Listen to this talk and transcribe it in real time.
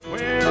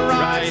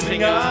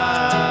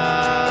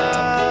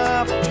rising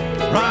up,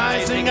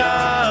 rising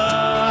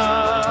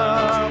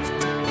up.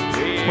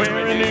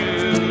 We're a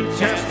New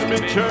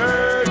Testament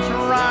church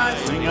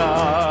rising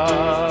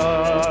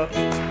up.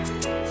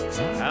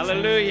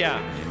 Hallelujah.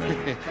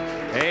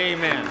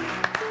 Amen.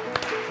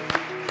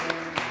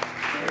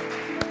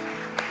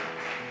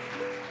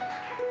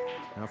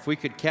 Now, if we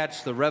could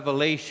catch the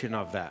revelation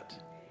of that.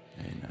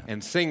 Amen.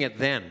 And sing it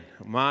then.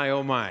 My,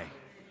 oh my.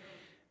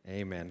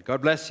 Amen.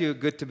 God bless you.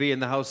 Good to be in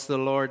the house of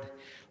the Lord.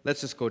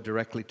 Let's just go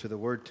directly to the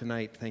word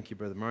tonight. Thank you,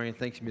 Brother Marion.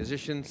 Thank you,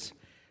 musicians.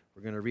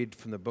 We're going to read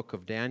from the book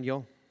of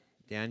Daniel.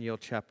 Daniel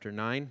chapter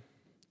 9.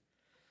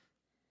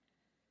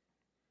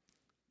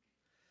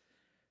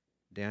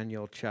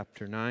 Daniel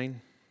chapter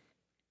 9.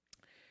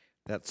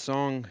 That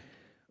song,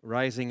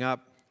 Rising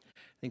Up, I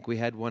think we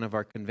had one of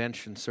our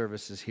convention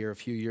services here a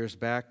few years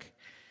back,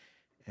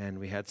 and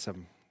we had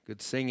some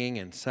good singing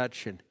and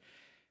such, and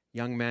a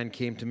young man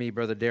came to me,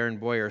 Brother Darren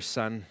Boyer's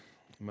son.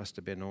 He must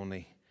have been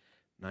only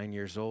 9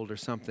 years old or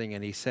something,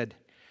 and he said,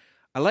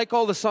 I like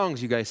all the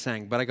songs you guys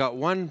sang, but I got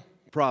one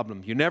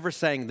problem. You never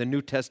sang the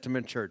New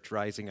Testament church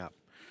Rising Up.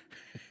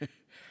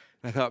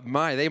 I thought,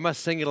 they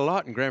must sing it a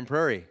lot in Grand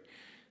Prairie.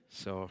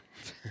 So,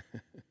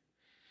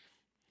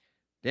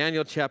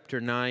 Daniel chapter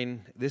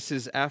 9, this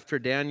is after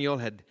Daniel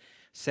had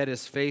set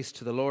his face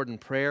to the Lord in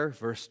prayer,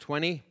 verse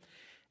 20.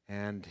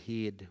 And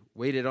he had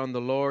waited on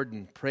the Lord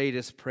and prayed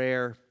his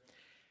prayer.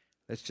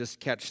 Let's just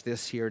catch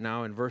this here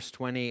now in verse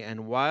 20.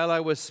 And while I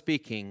was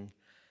speaking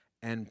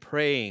and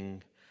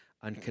praying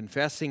and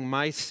confessing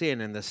my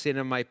sin and the sin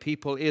of my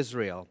people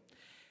Israel,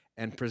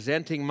 and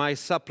presenting my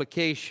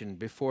supplication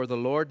before the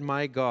Lord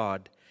my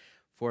God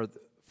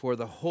for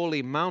the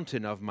holy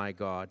mountain of my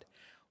God,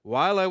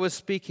 while I was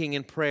speaking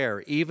in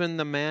prayer, even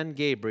the man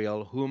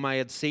Gabriel, whom I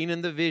had seen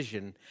in the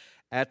vision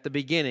at the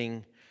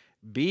beginning,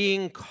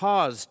 being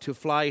caused to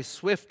fly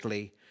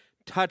swiftly,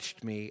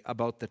 touched me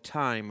about the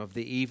time of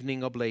the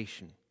evening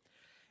oblation.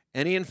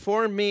 And he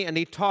informed me, and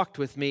he talked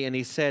with me, and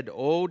he said,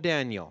 O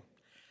Daniel,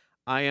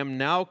 I am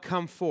now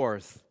come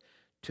forth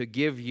to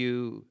give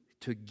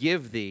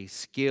thee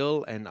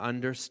skill and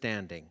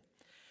understanding.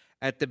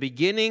 At the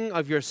beginning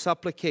of your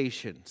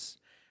supplications,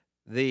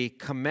 the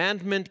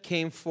commandment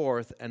came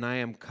forth, and I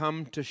am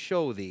come to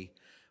show thee,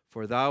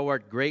 for thou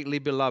art greatly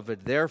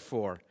beloved.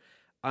 Therefore,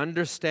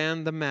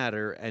 understand the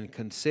matter and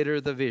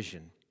consider the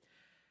vision.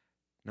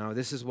 Now,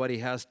 this is what he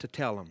has to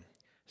tell him.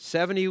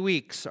 70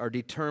 weeks are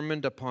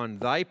determined upon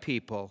thy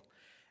people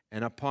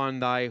and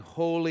upon thy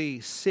holy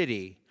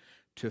city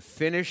to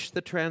finish the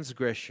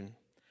transgression,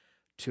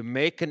 to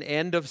make an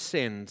end of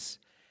sins,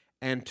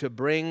 and to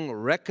bring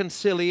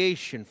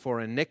reconciliation for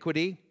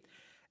iniquity,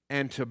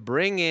 and to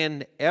bring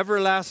in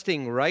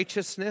everlasting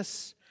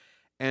righteousness,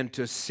 and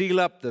to seal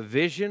up the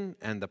vision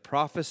and the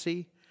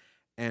prophecy,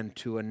 and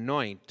to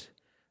anoint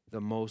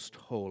the most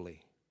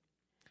holy.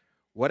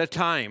 What a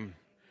time.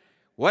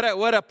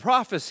 What a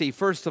prophecy,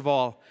 first of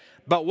all,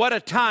 but what a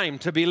time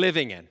to be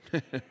living in.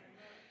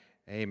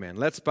 Amen.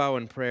 Let's bow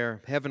in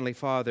prayer. Heavenly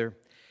Father,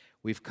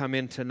 we've come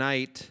in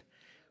tonight.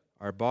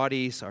 Our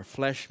bodies, our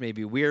flesh may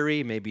be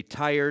weary, may be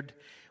tired.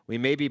 We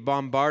may be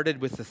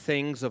bombarded with the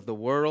things of the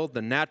world.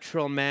 The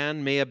natural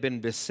man may have been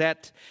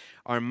beset.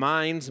 Our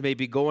minds may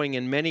be going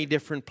in many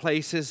different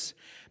places.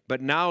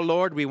 But now,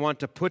 Lord, we want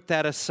to put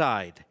that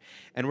aside.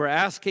 And we're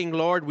asking,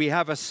 Lord, we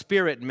have a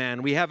spirit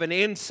man, we have an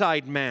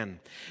inside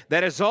man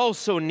that is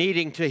also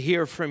needing to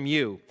hear from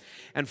you.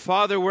 And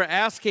Father, we're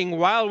asking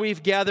while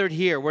we've gathered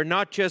here, we're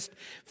not just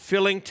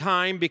filling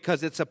time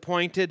because it's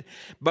appointed,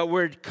 but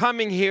we're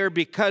coming here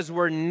because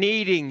we're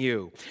needing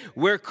you.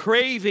 We're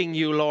craving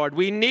you, Lord.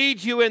 We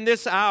need you in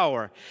this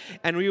hour.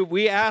 And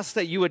we ask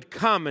that you would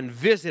come and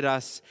visit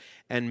us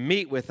and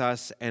meet with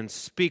us and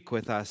speak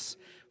with us.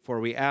 For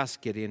we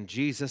ask it in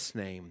Jesus'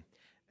 name.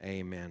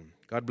 Amen.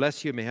 God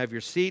bless you. You may have your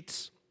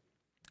seats.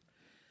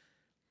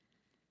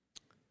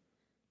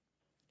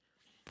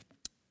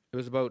 It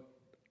was about,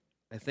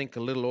 I think,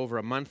 a little over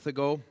a month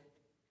ago.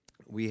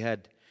 We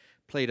had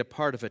played a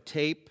part of a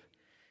tape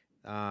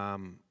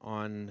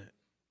on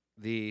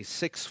the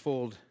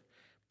sixfold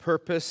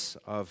purpose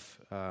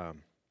of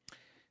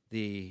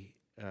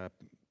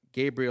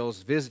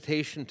Gabriel's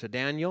visitation to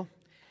Daniel.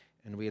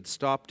 And we had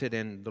stopped it,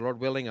 and the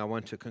Lord willing, I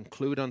want to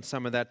conclude on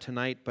some of that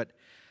tonight. But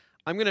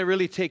I'm going to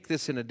really take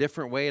this in a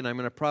different way, and I'm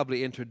going to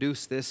probably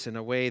introduce this in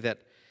a way that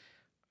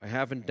I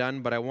haven't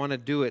done, but I want to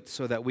do it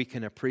so that we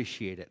can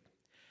appreciate it.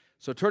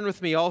 So turn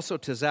with me also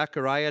to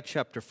Zechariah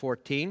chapter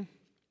 14.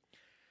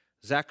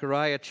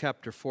 Zechariah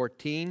chapter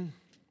 14.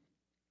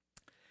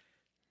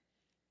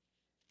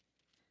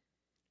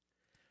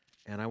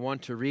 And I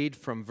want to read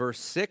from verse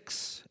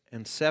 6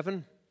 and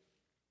 7.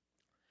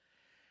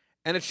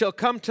 And it shall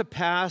come to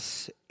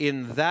pass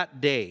in that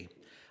day.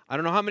 I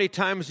don't know how many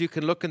times you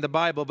can look in the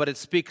Bible, but it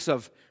speaks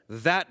of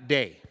that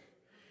day.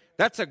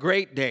 That's a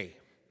great day.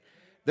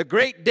 The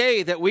great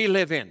day that we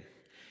live in.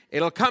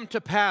 It'll come to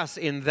pass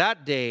in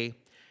that day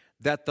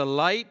that the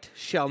light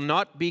shall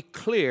not be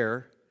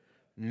clear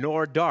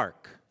nor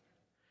dark.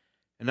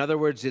 In other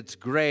words, it's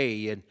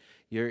gray, and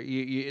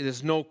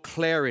There's no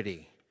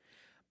clarity.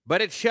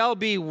 But it shall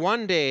be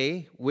one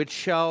day which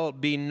shall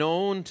be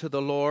known to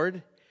the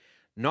Lord,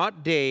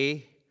 not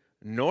day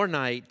nor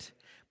night,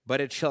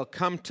 but it shall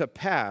come to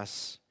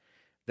pass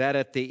that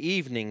at the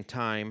evening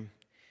time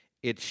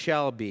it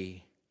shall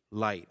be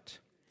light.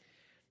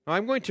 Now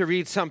I'm going to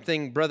read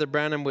something Brother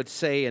Branham would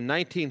say in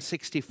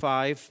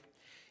 1965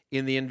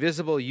 in the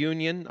Invisible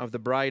Union of the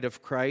Bride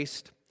of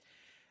Christ.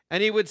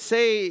 And he would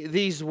say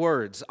these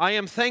words, "I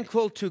am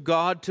thankful to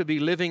God to be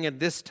living at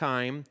this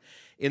time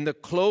in the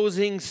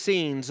closing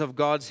scenes of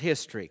God's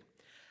history.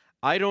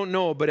 I don't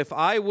know, but if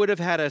I would have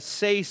had a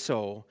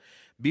say-so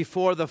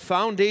before the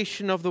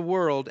foundation of the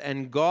world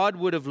and God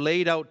would have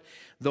laid out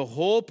the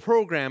whole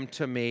program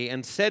to me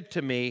and said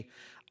to me,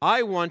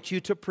 'I want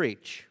you to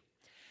preach.'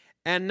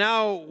 And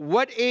now,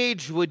 what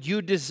age would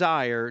you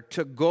desire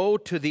to go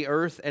to the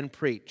earth and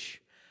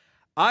preach?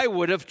 I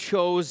would have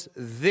chose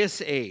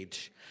this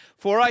age,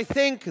 for I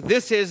think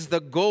this is the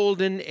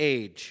golden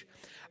age.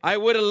 I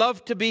would have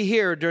loved to be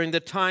here during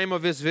the time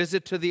of his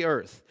visit to the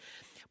earth.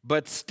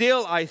 But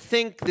still, I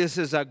think this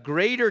is a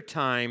greater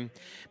time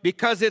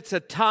because it's a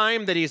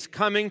time that he's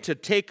coming to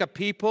take a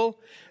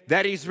people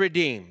that he's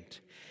redeemed.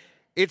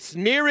 It's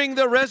nearing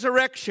the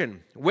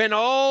resurrection when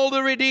all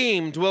the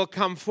redeemed will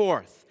come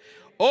forth.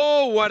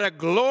 Oh, what a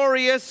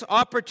glorious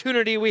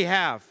opportunity we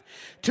have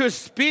to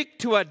speak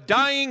to a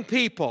dying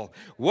people.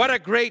 What a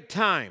great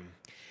time.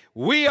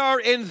 We are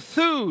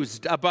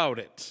enthused about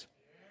it.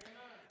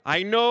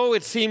 I know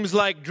it seems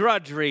like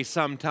drudgery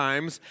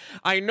sometimes.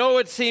 I know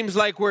it seems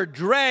like we're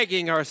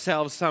dragging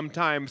ourselves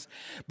sometimes.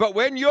 But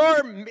when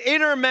your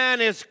inner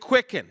man is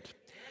quickened,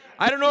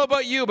 I don't know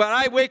about you, but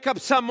I wake up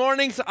some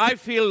mornings, I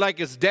feel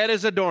like as dead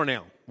as a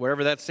doornail,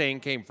 wherever that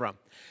saying came from.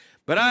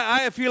 But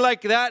I feel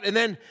like that, and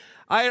then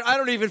I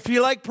don't even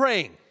feel like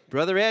praying.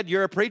 Brother Ed,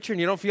 you're a preacher and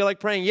you don't feel like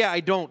praying? Yeah,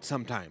 I don't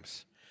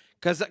sometimes.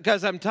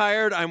 Because I'm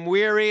tired, I'm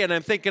weary, and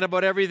I'm thinking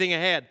about everything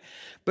ahead.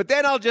 But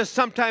then I'll just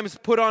sometimes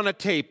put on a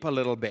tape a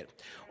little bit.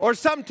 Or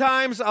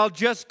sometimes I'll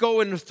just go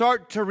and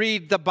start to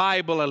read the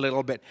Bible a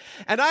little bit.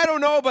 And I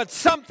don't know, but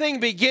something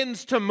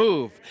begins to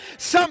move.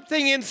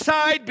 Something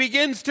inside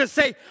begins to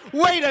say,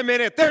 wait a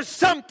minute, there's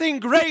something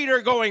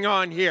greater going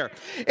on here.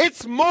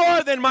 It's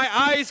more than my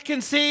eyes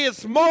can see.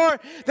 It's more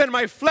than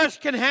my flesh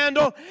can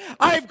handle.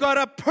 I've got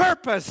a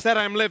purpose that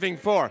I'm living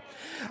for.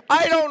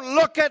 I don't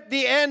look at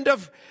the end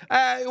of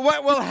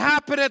what will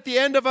happen at the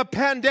end of a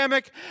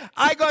pandemic.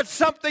 I got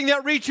something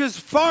that reaches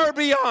far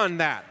beyond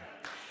that.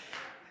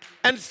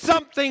 And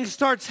something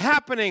starts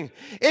happening.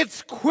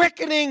 It's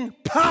quickening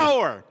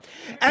power.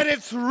 And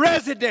it's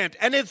resident.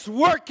 And it's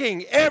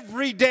working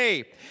every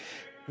day.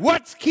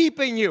 What's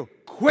keeping you?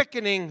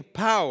 Quickening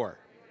power.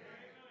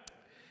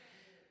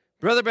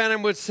 Brother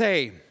Branham would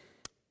say,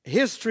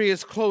 history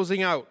is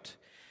closing out.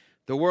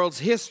 The world's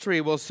history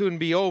will soon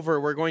be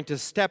over. We're going to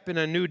step in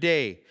a new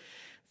day.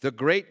 The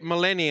great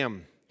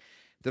millennium.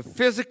 The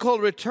physical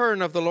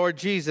return of the Lord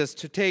Jesus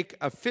to take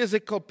a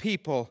physical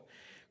people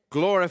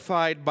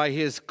glorified by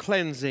his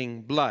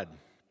cleansing blood.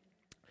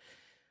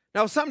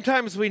 Now,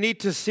 sometimes we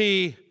need to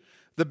see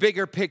the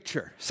bigger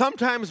picture.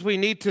 Sometimes we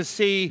need to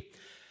see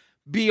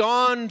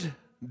beyond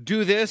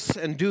do this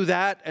and do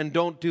that and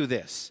don't do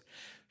this.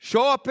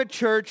 Show up at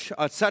church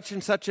at such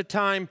and such a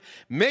time.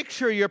 Make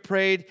sure you're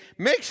prayed.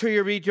 Make sure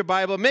you read your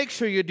Bible. Make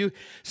sure you do.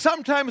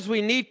 Sometimes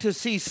we need to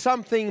see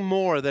something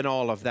more than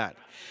all of that.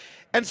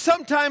 And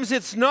sometimes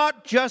it's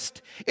not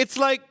just, it's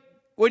like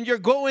when you're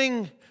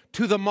going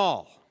to the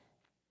mall.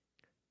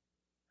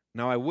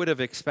 Now, I would have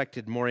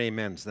expected more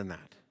amens than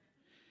that.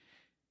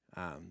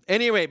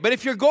 Anyway, but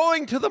if you're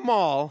going to the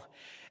mall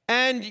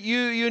and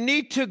you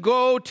need to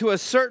go to a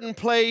certain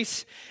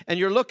place and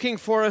you're looking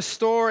for a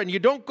store and you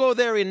don't go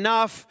there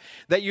enough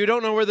that you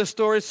don't know where the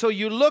store is, so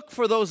you look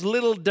for those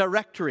little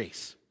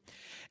directories.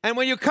 And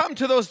when you come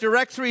to those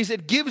directories,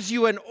 it gives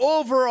you an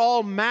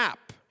overall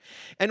map.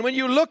 And when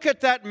you look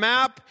at that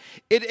map,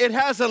 it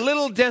has a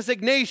little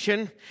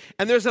designation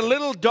and there's a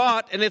little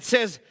dot and it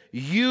says,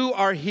 you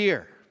are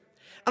here.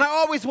 And I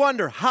always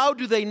wonder, how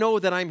do they know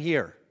that I'm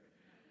here?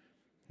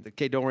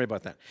 Okay, don't worry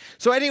about that.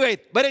 So anyway,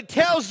 but it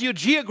tells you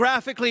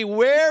geographically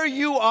where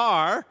you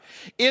are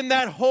in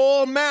that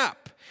whole map.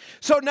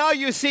 So now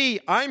you see,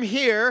 I'm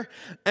here,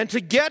 and to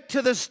get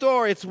to the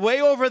store, it's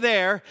way over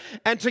there,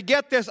 and to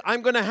get this,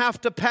 I'm going to have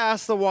to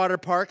pass the water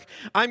park.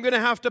 I'm going to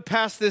have to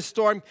pass this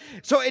store.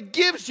 So it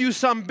gives you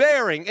some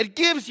bearing. It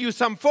gives you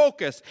some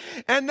focus.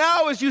 And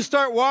now as you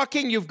start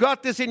walking, you've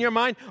got this in your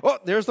mind. Oh,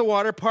 there's the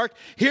water park.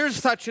 Here's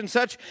such and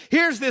such.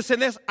 Here's this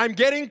and this. I'm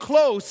getting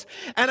close,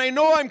 and I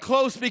know I'm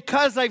close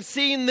because I've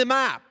seen the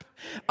map.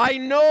 I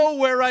know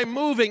where I'm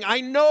moving.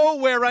 I know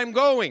where I'm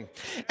going.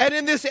 And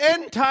in this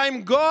end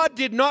time, God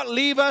did not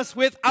leave us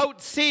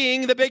without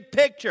seeing the big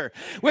picture,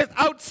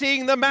 without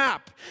seeing the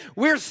map.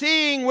 We're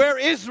seeing where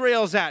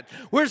Israel's at.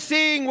 We're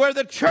seeing where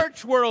the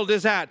church world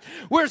is at.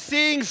 We're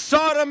seeing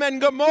Sodom and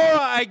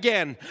Gomorrah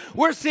again.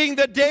 We're seeing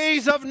the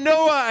days of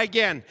Noah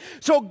again.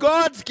 So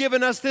God's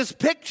given us this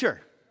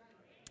picture.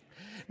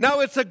 Now,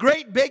 it's a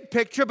great big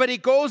picture, but he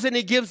goes and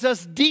he gives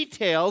us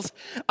details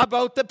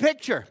about the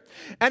picture.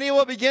 And he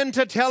will begin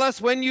to tell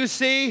us when you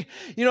see,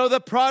 the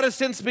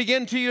Protestants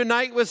begin to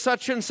unite with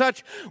such and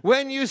such,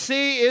 when you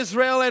see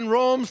Israel and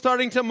Rome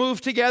starting to move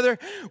together,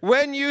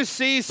 when you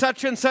see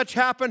such and such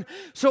happen.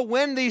 So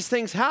when these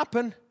things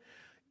happen,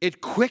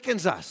 it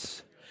quickens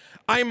us.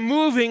 I'm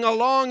moving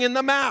along in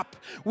the map.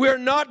 We're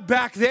not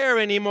back there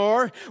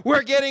anymore.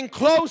 We're getting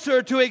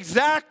closer to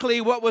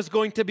exactly what was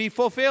going to be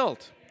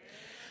fulfilled.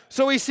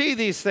 So we see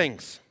these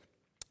things.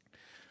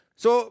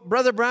 So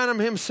Brother Branham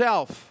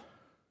himself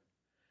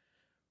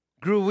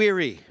grew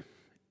weary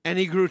and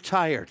he grew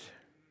tired.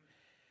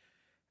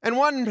 And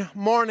one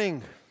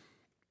morning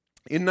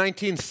in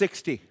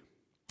 1960,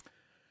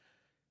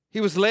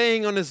 he was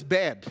laying on his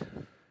bed.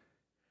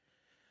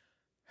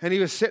 And he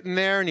was sitting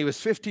there and he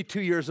was 52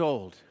 years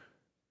old.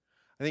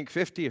 I think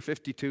 50 or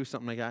 52,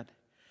 something like that.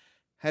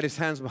 Had his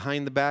hands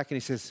behind the back and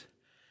he says,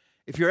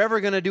 if you're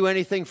ever going to do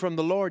anything from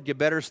the Lord, you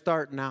better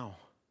start now.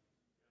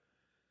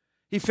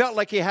 He felt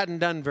like he hadn't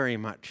done very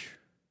much.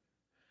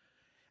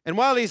 And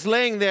while he's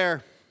laying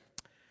there,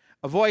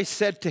 a voice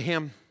said to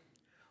him,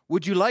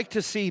 would you like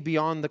to see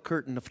beyond the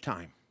curtain of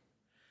time?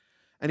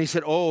 And he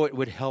said, oh, it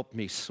would help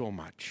me so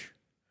much.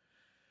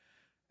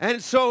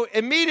 And so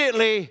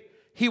immediately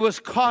he was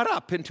caught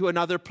up into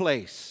another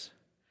place.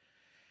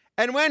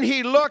 And when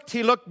he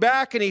looked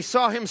back and he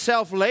saw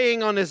himself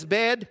laying on his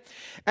bed,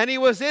 and he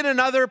was in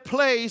another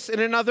place, in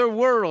another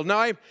world.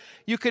 Now,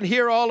 you can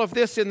hear all of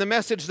this in the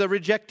message, The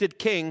Rejected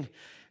King,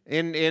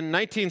 in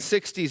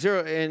 1960,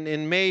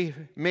 in May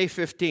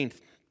 15th.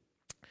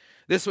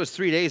 This was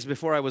 3 days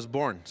before I was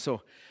born,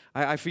 so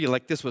I feel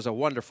like this was a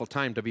wonderful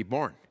time to be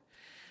born.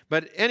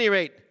 But at any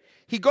rate,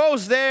 he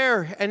goes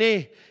there and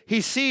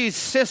he sees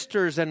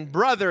sisters and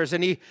brothers,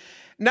 and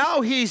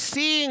now he's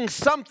seeing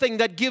something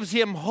that gives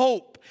him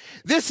hope.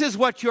 This is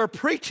what you're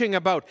preaching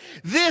about.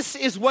 This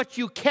is what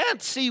you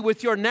can't see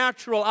with your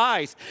natural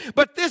eyes.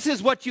 But this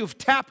is what you've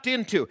tapped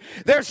into.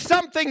 There's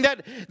something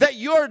that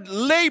you're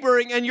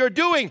laboring and you're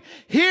doing.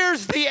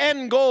 Here's the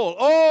end goal.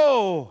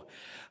 Oh,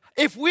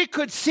 if we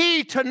could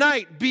see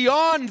tonight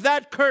beyond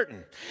that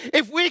curtain,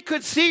 if we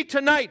could see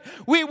tonight,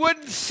 we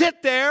wouldn't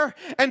sit there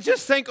and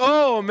just think,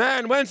 oh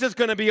man, when's this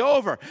going to be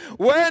over?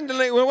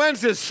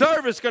 When's this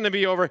service going to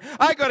be over?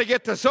 I got to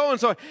get to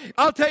so-and-so.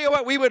 I'll tell you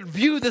what, we would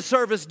view the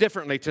service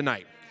differently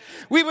tonight.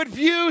 We would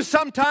view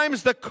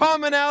sometimes the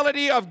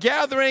commonality of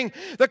gathering,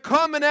 the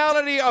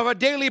commonality of a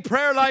daily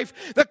prayer life,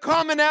 the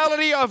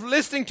commonality of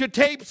listening to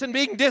tapes and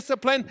being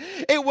disciplined.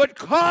 It would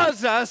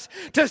cause us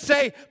to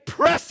say,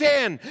 press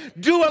in,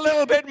 do a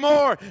little bit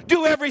more,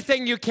 do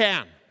everything you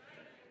can.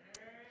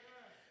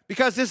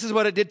 Because this is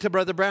what it did to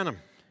Brother Branham.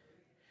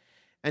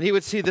 And he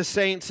would see the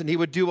saints and he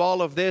would do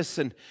all of this,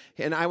 and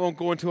I won't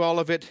go into all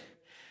of it.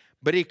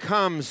 But he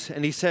comes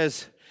and he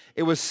says,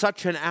 it was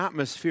such an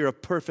atmosphere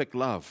of perfect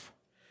love.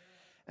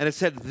 And it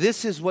said,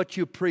 this is what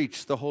you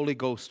preach, the Holy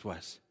Ghost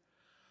was.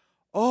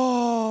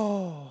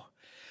 Oh,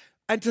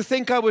 and to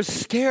think I was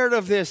scared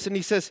of this. And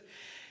he says,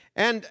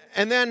 and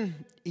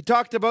then he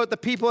talked about the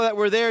people that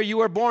were there. You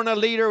were born a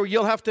leader.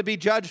 You'll have to be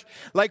judged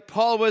like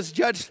Paul was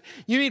judged.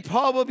 You mean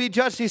Paul will be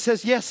judged? He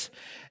says, yes,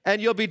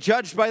 and you'll be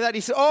judged by that.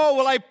 He said, oh,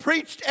 well, I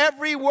preached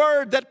every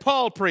word that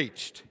Paul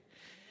preached.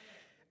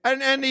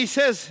 And he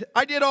says,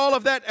 I did all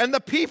of that. And the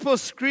people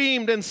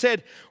screamed and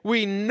said,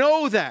 we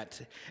know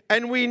that.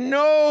 And we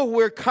know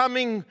we're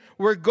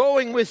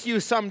going with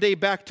you someday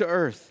back to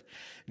earth.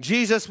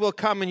 Jesus will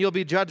come and you'll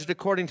be judged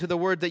according to the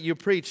word that you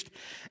preached.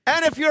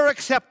 And if you're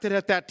accepted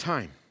at that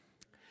time.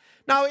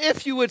 Now,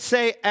 if you would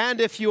say, and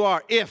if you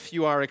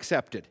are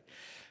accepted.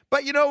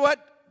 But you know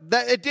what?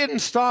 It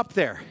didn't stop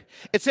there.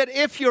 It said,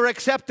 if you're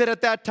accepted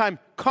at that time,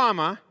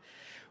 comma,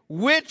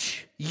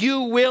 which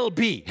you will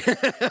be.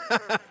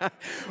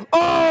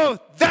 Oh,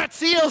 that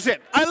seals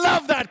it. I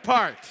love that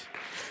part.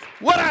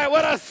 What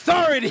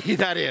authority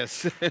that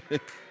is.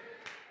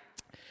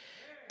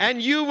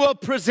 And you will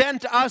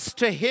present us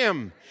to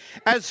him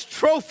as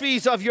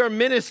trophies of your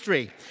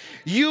ministry.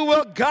 You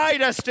will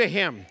guide us to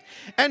him,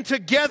 and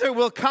together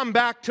we'll come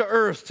back to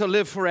earth to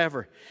live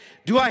forever.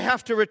 Do I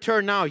have to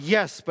return now?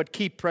 Yes, but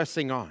keep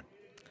pressing on.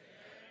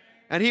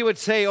 And he would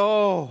say,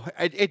 oh,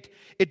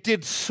 it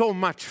did so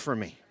much for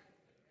me.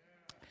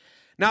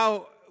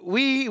 Now,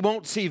 we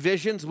won't see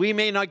visions. We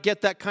may not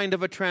get that kind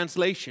of a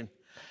translation.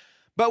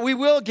 But we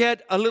will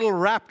get a little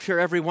rapture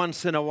every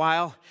once in a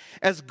while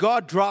as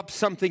God drops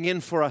something in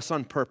for us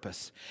on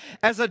purpose.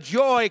 As a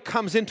joy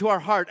comes into our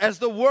heart, as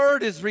the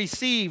word is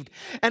received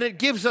and it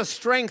gives us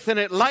strength and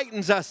it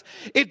lightens us,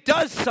 it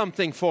does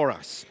something for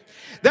us.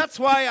 That's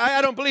why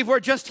I don't believe we're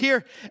just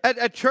here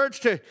at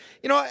church to,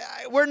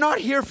 we're not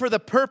here for the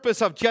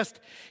purpose of just,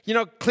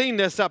 clean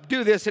this up,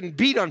 do this, and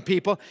beat on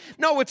people.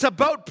 No, it's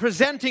about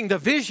presenting the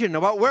vision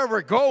about where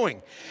we're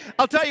going.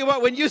 I'll tell you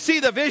what, when you see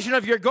the vision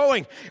of your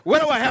going,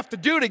 what do I have to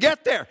do to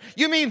get there?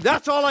 You mean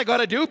that's all I got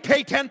to do?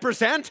 Pay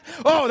 10%?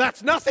 Oh,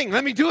 that's nothing.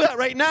 Let me do that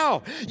right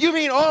now. You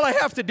mean all I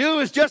have to do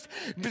is just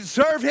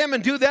serve him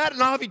and do that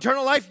and I'll have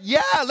eternal life?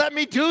 Yeah, let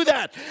me do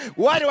that.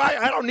 Why do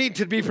I don't need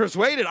to be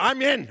persuaded.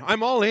 I'm in.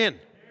 I'm all in.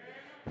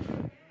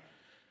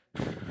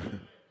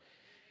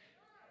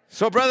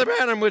 So Brother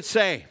Branham would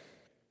say,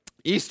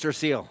 Easter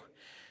seal,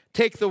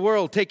 take the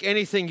world, take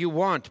anything you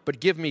want, but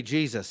give me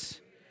Jesus.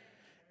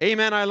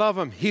 Amen, I love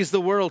him. He's the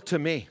world to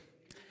me.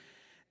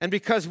 And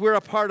because we're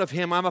a part of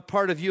him, I'm a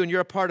part of you, and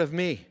you're a part of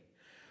me.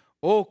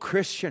 Oh,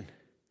 Christian,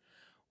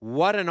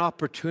 what an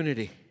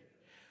opportunity.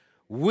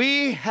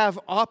 We have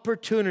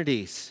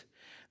opportunities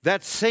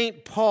that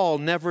St. Paul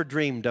never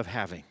dreamed of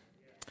having.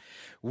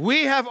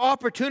 We have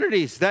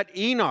opportunities that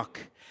Enoch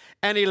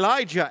and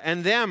Elijah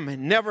and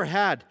them never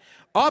had.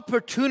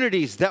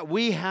 Opportunities that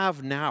we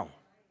have now.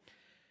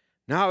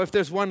 Now, if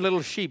there's one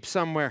little sheep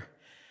somewhere,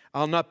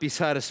 I'll not be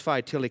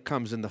satisfied till he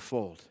comes in the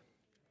fold.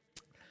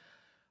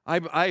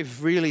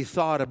 I've really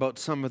thought about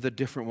some of the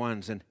different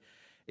ones, and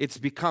it's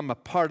become a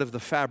part of the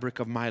fabric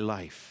of my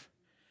life.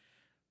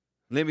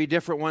 Maybe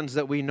different ones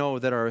that we know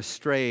that are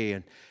astray,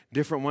 and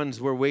different ones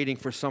we're waiting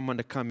for someone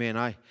to come in.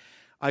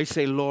 I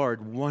say,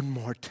 Lord, one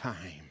more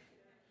time.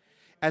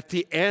 At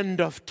the end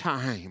of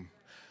time,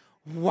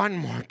 one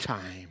more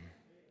time.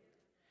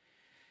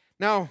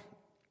 Now,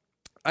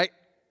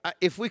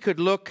 if we could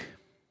look,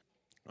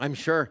 I'm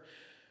sure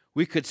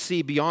we could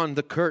see beyond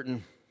the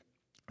curtain,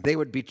 they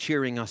would be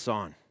cheering us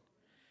on.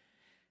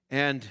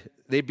 And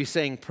they'd be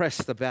saying, press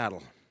the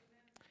battle.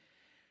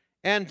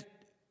 And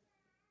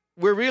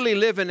we're really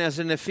living, as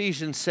in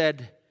Ephesians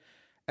said,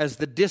 as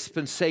the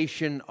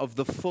dispensation of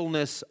the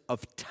fullness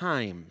of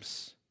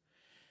times.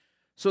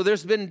 So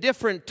there's been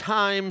different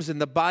times in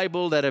the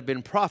Bible that have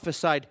been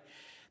prophesied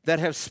that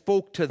have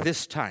spoke to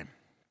this time.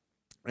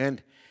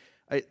 And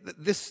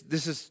this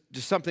is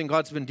just something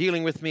God's been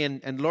dealing with me,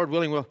 and Lord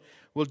willing,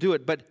 we'll do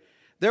it. But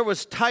there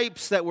was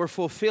types that were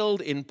fulfilled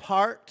in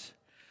part,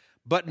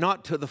 but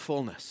not to the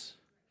fullness.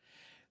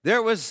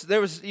 There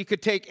was you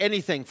could take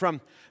anything from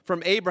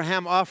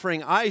Abraham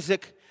offering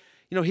Isaac.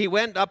 He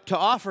went up to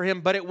offer him,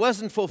 but it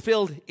wasn't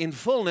fulfilled in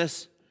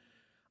fullness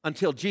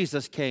until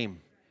Jesus came,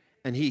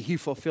 and he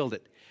fulfilled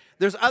it.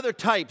 There's other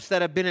types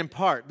that have been in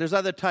part. There's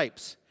other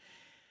types.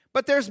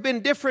 But there's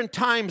been different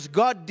times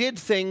God did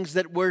things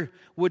that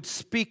would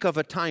speak of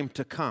a time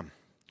to come.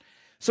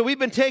 So we've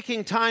been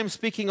taking time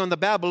speaking on the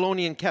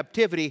Babylonian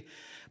captivity,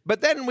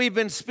 but then we've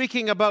been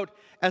speaking about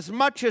as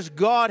much as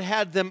God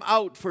had them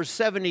out for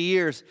 70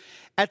 years,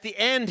 at the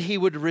end he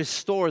would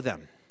restore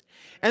them.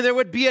 And there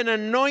would be an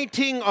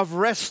anointing of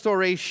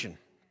restoration.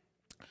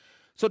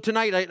 So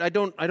tonight, I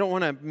don't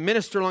want to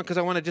minister long because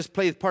I want to just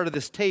play part of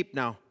this tape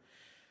now.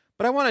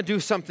 But I want to do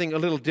something a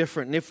little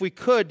different. And if we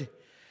could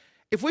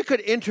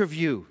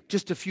interview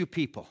just a few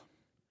people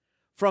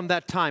from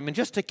that time and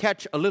just to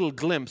catch a little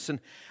glimpse. And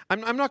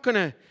I'm not going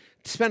to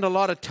spend a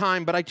lot of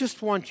time, but I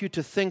just want you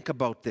to think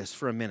about this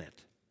for a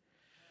minute.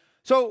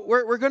 So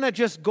we're going to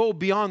just go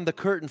beyond the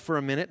curtain for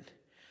a minute.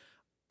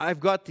 I've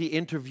got the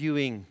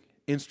interviewing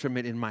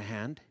instrument in my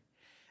hand,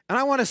 and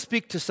I want to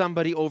speak to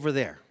somebody over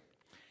there.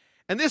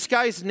 And this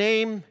guy's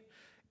name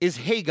is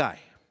Haggai,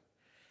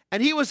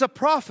 and he was a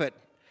prophet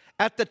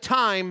at the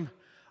time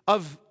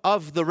of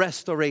the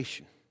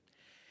restoration.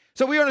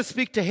 So we want to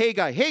speak to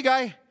Haggai.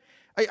 Haggai,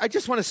 I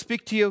just want to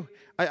speak to you.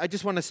 I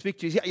just want to speak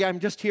to you. Yeah, I'm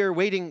just here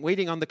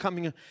waiting on the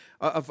coming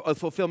of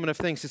fulfillment of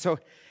things. So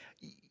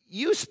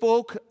you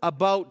spoke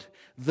about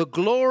the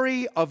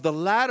glory of the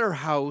latter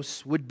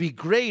house would be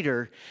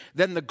greater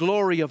than the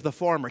glory of the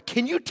former.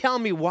 Can you tell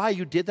me why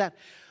you did that?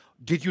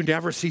 Did you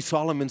never see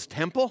Solomon's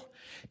temple?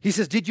 He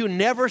says, did you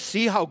never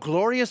see how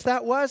glorious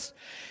that was?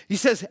 He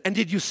says, and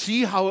did you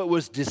see how it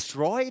was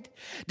destroyed?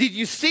 Did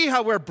you see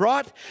how we're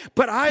brought?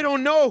 But I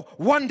don't know.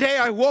 One day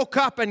I woke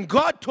up and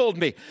God told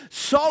me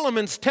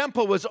Solomon's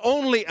temple was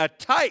only a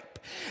type.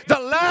 The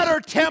latter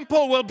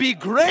temple will be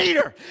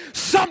greater.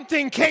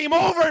 Something came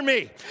over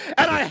me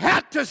and I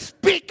had to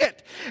speak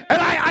it.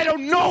 And I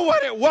don't know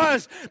what it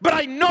was, but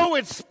I know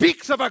it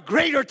speaks of a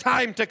greater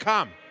time to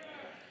come.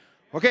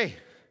 Okay.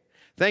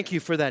 Thank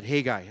you for that,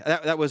 Haggai.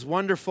 That was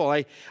wonderful.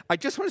 I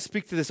just want to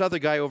speak to this other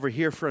guy over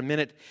here for a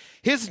minute.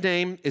 His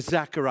name is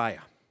Zechariah.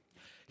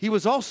 He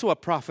was also a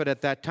prophet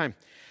at that time.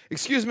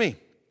 Excuse me,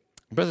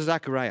 Brother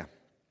Zechariah.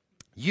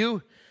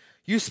 You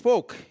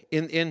spoke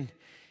in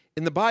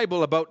the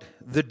Bible about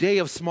the day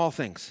of small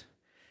things.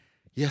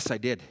 Yes, I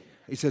did.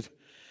 He said,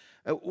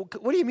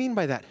 what do you mean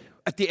by that?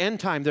 At the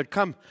end time, there'd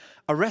come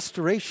a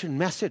restoration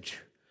message.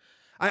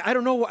 I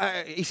don't know.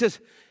 He says,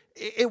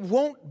 it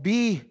won't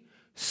be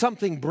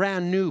something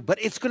brand new,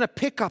 but it's going to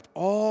pick up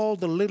all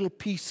the little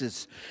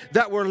pieces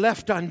that were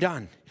left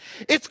undone.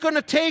 It's going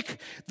to take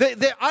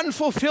the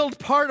unfulfilled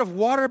part of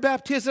water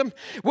baptism,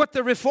 what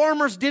the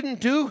reformers didn't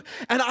do,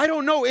 and I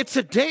don't know, it's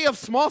a day of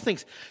small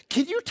things.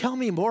 Can you tell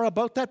me more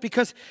about that?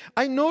 Because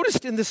I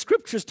noticed in the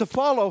scriptures to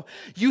follow,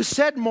 you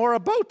said more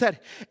about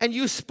that, and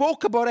you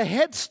spoke about a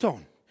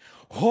headstone.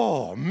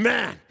 Oh,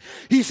 man.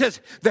 He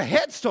says, the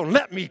headstone,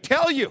 let me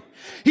tell you.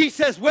 He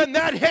says, when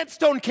that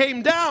headstone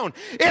came down,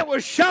 it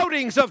was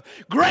shoutings of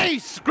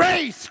grace,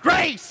 grace,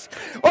 grace.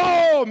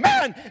 Oh,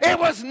 man, it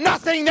was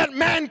nothing that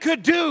man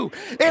could do.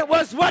 It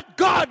was what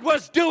God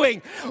was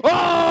doing.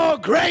 Oh,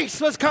 grace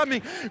was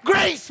coming.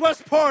 Grace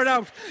was poured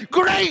out.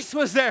 Grace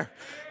was there.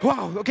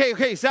 Wow.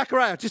 Okay,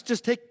 Zechariah,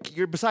 just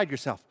you're beside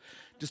yourself.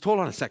 Just hold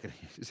on a second.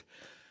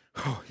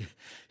 Oh,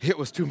 it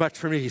was too much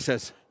for me, he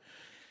says.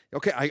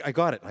 Okay, I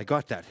got it. I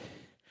got that.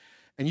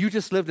 And you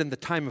just lived in the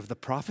time of the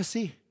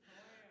prophecy,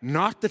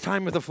 not the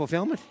time of the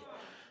fulfillment?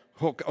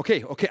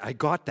 Okay, I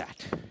got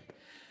that.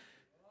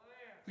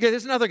 Okay,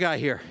 there's another guy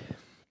here.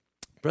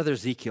 Brother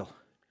Ezekiel.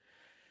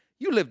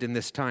 You lived in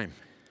this time.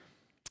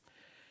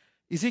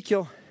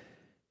 Ezekiel,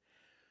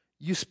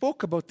 you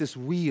spoke about this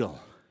wheel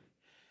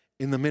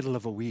in the middle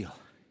of a wheel.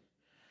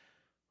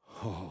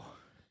 Oh,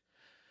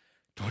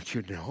 don't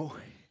you know?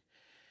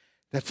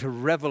 That's a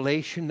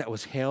revelation that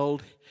was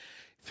held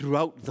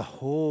throughout the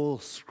whole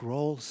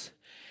scrolls.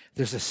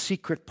 There's a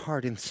secret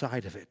part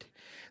inside of it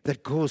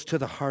that goes to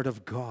the heart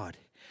of God.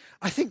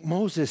 I think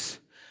Moses,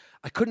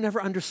 I could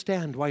never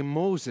understand why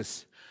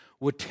Moses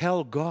would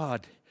tell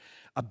God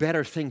a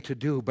better thing to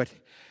do, but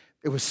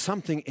it was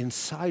something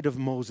inside of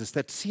Moses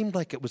that seemed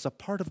like it was a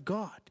part of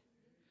God.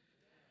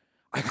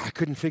 I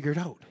couldn't figure it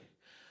out.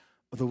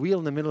 The wheel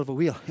in the middle of a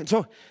wheel. And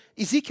so,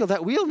 Ezekiel,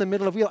 that wheel in the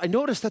middle of a wheel, I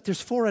noticed that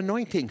there's 4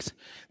 anointings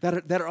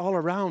that are all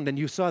around, and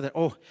you saw that,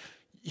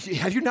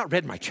 have you not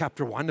read my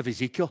chapter 1 of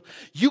Ezekiel?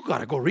 You got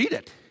to go read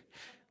it.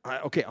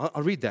 Okay,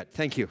 I'll read that.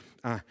 Thank you.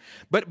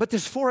 But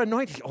there's 4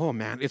 anointings. Oh,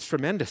 man, it's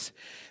tremendous.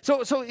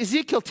 So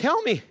Ezekiel,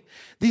 tell me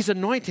these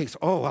anointings.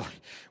 Oh,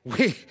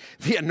 well,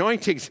 the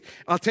anointings,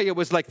 I'll tell you, it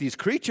was like these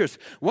creatures.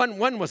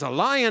 One was a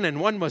lion, and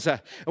one was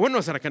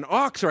like an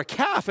ox or a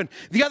calf, and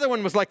the other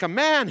one was like a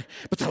man,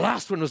 but the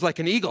last one was like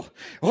an eagle.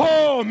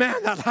 Oh,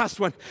 man, that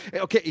last one.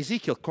 Okay,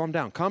 Ezekiel, calm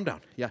down.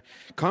 Yeah,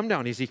 calm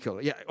down, Ezekiel.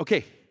 Yeah,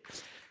 okay.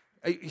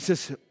 He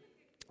says,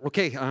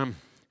 okay,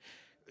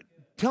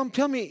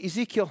 tell me,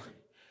 Ezekiel,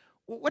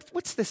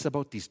 what's this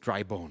about these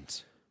dry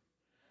bones?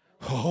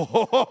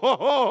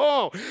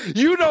 Oh,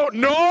 you don't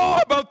know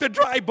about the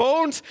dry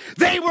bones?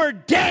 They were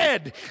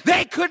dead.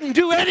 They couldn't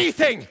do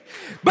anything.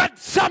 But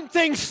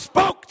something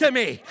spoke to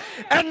me.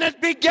 And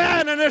it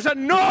began, and there's a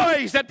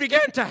noise that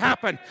began to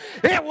happen.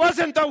 It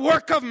wasn't the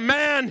work of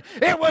man.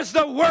 It was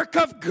the work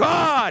of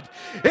God.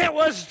 It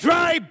was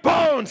dry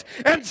bones,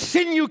 and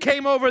sinew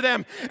came over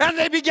them. And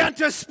they began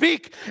to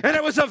speak, and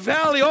it was a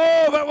valley.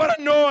 Oh, but what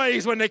a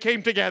noise when they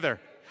came together.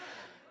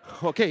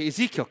 Okay,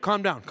 Ezekiel,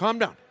 calm down.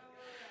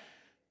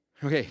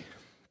 Okay,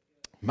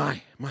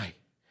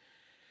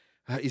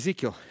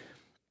 Ezekiel,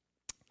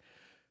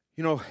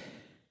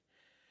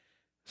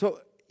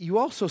 so you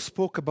also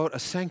spoke about a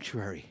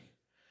sanctuary,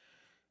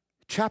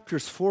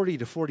 chapters 40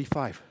 to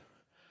 45.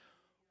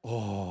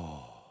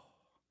 Oh,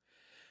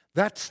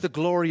 that's the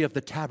glory of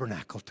the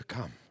tabernacle to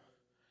come.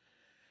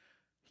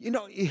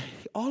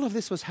 All of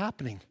this was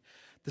happening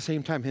at the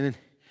same time. And then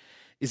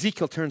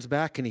Ezekiel turns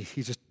back and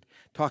he's just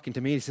talking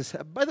to me. He says,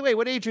 by the way,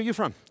 what age are you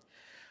from?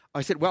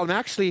 I said, well, I'm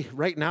actually,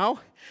 right now,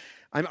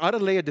 I'm out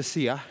of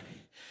Laodicea.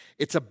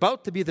 It's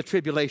about to be the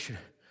tribulation.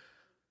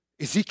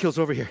 Ezekiel's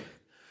over here.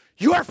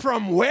 You are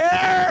from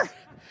where?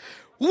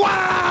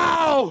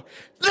 Wow!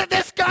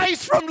 This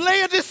guy's from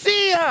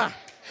Laodicea.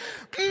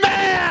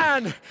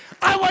 Man,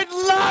 I would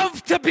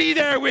love to be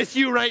there with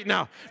you right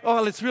now. Oh,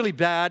 well, it's really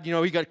bad.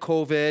 We got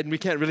COVID and we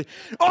can't really.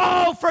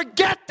 Oh,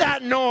 forget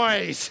that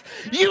noise.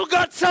 You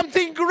got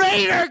something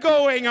greater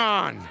going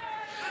on.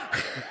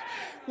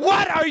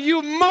 What are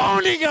you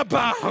moaning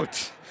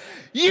about?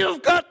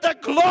 You've got the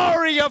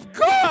glory of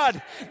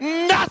God.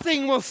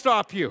 Nothing will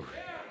stop you.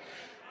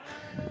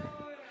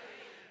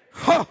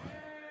 Oh.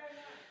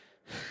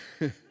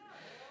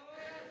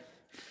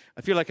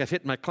 I feel like I've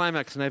hit my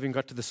climax and I haven't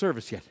got to the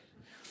service yet.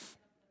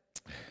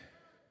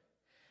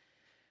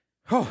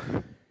 Oh,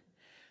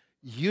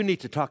 you need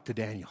to talk to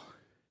Daniel.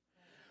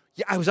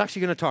 Yeah, I was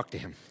actually going to talk to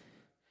him.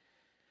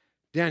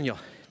 Daniel,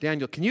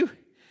 can you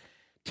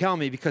tell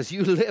me, because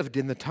you lived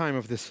in the time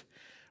of this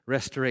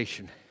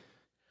restoration.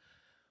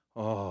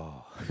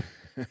 Oh,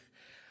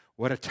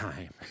 what a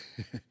time.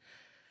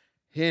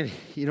 And,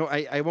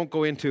 I won't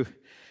go into,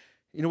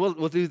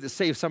 we'll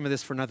save some of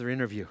this for another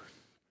interview.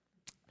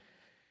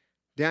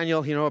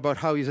 Daniel, about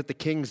how he's at the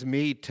king's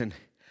meet and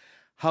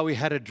how he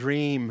had a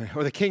dream,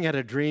 or the king had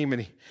a dream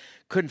and he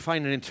couldn't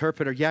find an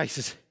interpreter. Yeah, he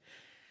says,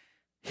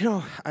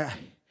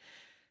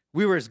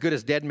 we were as good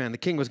as dead men. The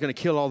king was going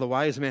to kill all the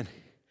wise men.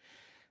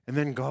 And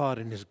then God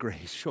in his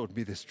grace showed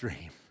me this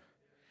dream.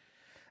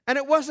 And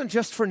it wasn't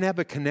just for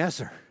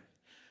Nebuchadnezzar,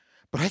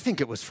 but I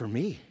think it was for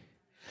me.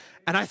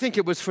 And I think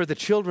it was for the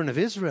children of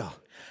Israel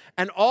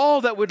and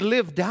all that would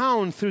live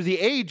down through the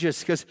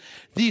ages, because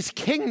these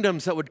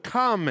kingdoms that would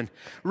come and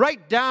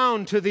right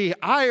down to the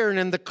iron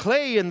and the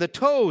clay and the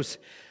toes.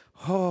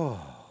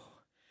 Oh,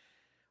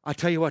 I'll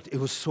tell you what, it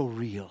was so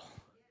real.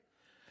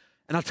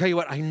 And I'll tell you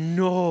what, I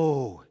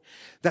know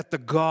that the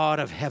God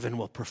of heaven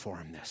will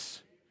perform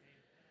this.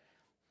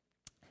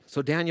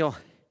 So Daniel,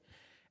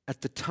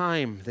 at the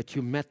time that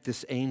you met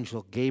this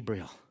angel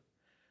Gabriel,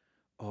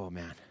 oh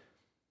man,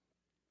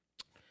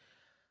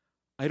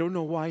 I don't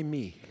know why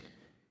me,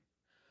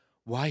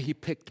 why he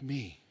picked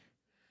me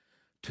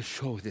to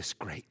show this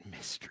great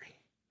mystery.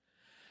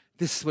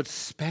 This is what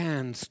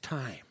spans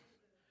time.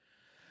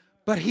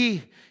 But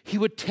he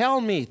would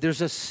tell me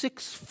there's a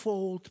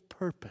sixfold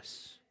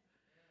purpose.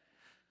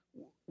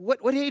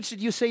 What age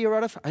did you say you're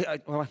out of?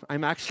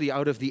 I'm actually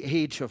out of the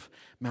age of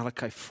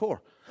Malachi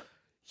 4.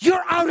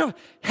 You're out of,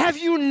 have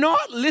you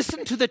not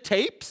listened to the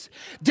tapes?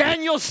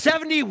 Daniel's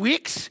 70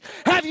 weeks?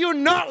 Have you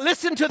not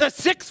listened to the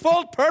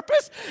sixfold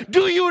purpose?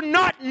 Do you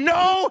not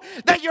know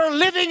that you're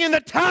living in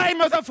the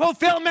time of the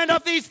fulfillment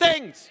of these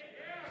things?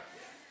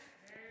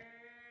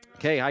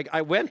 Okay,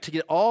 I went to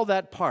get all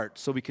that part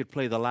so we could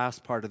play the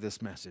last part of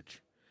this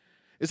message.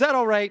 Is that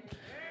all right?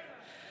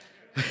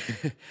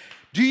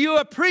 Do you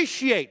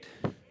appreciate?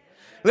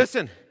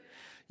 Listen,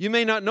 you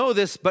may not know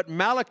this, but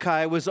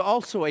Malachi was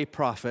also a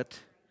prophet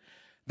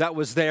that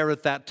was there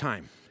at that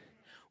time.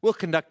 We'll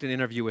conduct an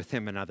interview with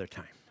him another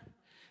time.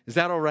 Is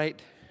that all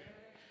right?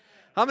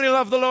 How many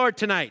love the Lord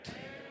tonight?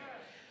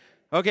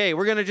 Okay,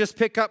 we're going to just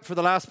pick up for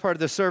the last part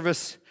of the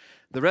service,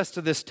 the rest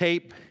of this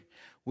tape.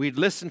 We'd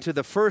listened to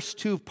the first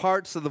two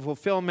parts of the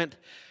fulfillment.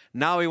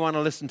 Now we want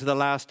to listen to the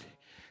last.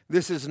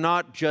 This is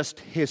not just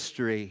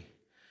history.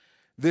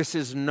 This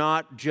is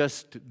not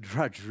just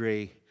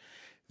drudgery.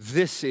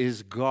 This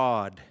is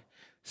God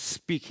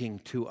speaking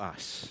to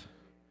us.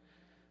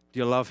 Do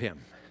you love him?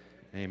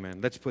 Amen.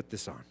 Let's put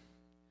this on.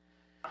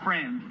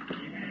 Friend.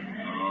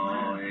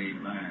 Oh,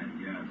 amen.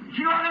 Yes.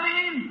 You know what I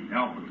mean?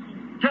 Help us.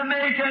 To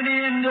make an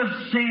end of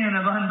sin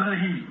of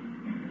unbelief.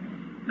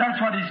 That's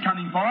what he's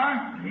coming for.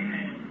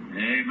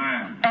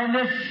 Amen. And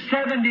this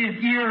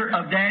 70th year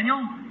of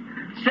Daniel,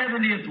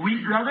 70th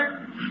week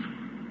rather,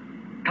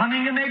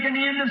 coming to make an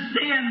end of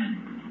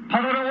sin,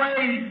 put it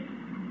away.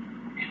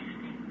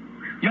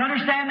 You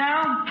understand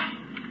now?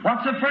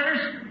 What's the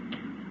first?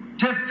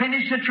 To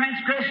finish the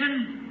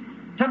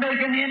transgression, to make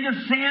an end of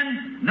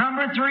sin.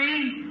 Number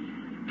 3,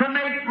 to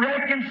make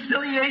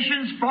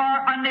reconciliations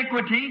for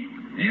iniquity.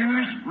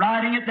 Here's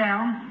writing it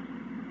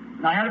down.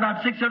 And I had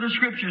about 6 other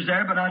scriptures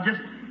there, but I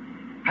just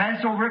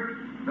pass over it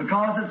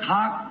because it's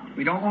hot.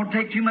 We don't want to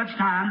take too much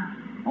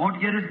time. I want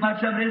to get as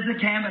much of it as I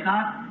can, but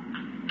not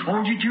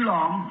hold you too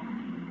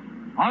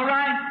long. All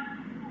right.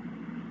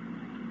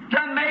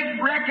 To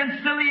make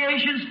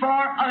reconciliations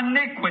for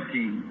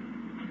iniquity.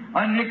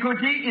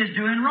 Iniquity is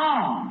doing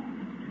wrong,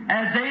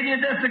 as they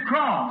did at the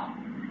cross.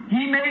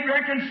 He made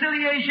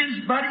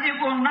reconciliations, but it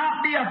will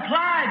not be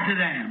applied to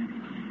them.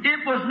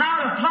 It was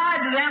not applied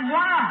to them.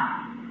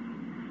 Why?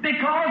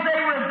 Because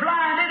they were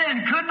blinded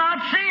and could not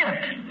see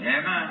it.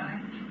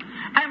 Amen.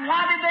 And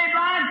why did they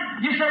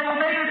blind? You say, well,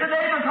 maybe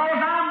today because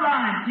I'm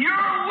blind.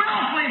 You're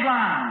willfully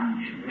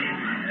blind.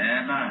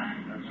 Amen.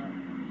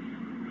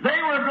 They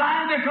were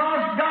blind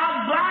because God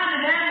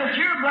blinded them, but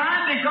you're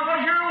blind because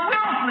you're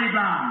willfully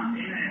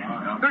blind.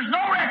 There's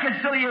no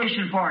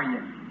reconciliation for you.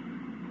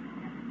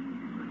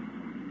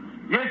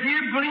 If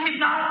you believe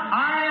not,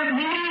 I am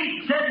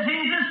He, said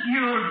Jesus,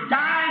 you'll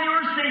die in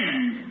your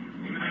sins.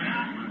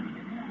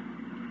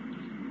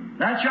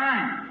 That's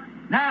right.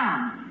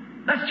 Now,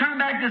 let's turn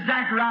back to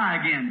Zechariah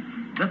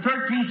again, the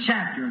 13th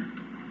chapter.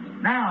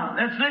 Now,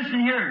 let's listen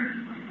here.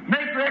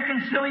 Make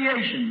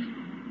reconciliations.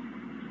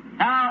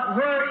 Now,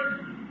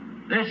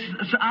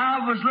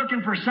 I was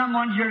looking for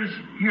someone here to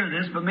hear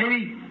this, but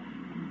maybe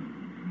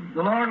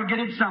the Lord will get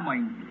it some way.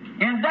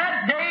 In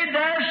that day,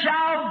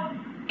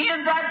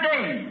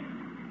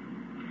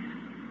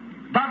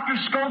 Dr.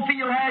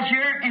 Schofield has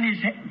here in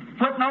his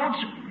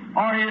footnotes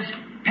or his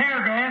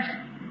paragraphs,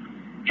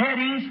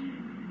 headings,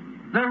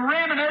 the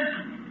remnant,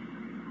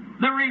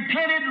 the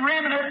repented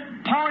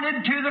remnant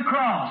pointed to the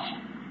cross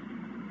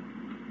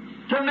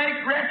to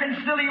make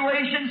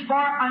reconciliations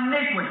for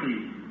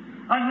iniquity.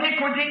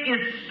 Iniquity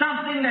is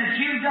something that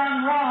you've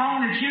done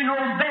wrong, that you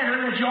know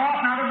better, that you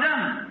ought not have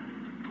done.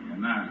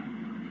 Amen.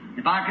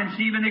 If I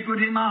conceive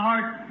iniquity in my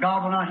heart,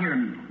 God will not hear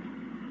me.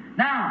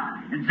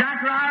 Now, in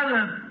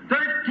Zechariah, the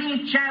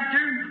 13th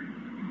chapter,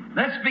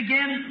 let's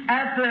begin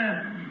at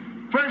the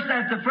first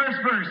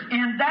verse.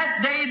 In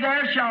that day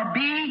there shall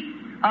be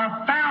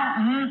a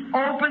fountain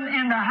open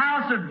in the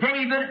house of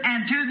David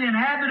and to the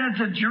inhabitants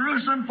of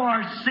Jerusalem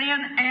for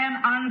sin and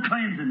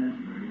uncleanness.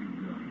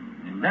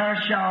 There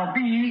shall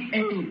be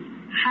a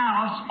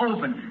house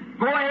open.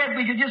 Go ahead,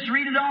 we can just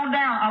read it on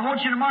down. I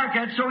want you to mark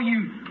that so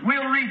you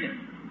will read it.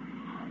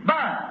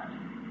 But,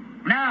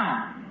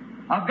 now,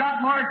 I've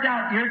got marked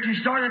out here to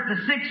start at the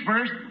 6th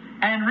verse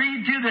and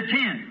read to the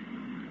 10th.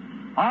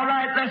 All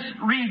right, let's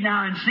read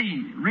now and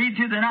see. Read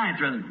to the 9th,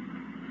 rather.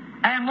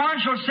 And one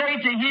shall say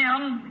to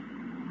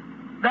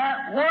him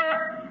that,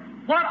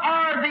 what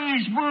are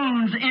these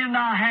wounds in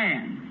thy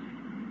hand?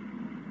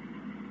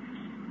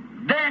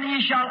 Then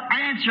he shall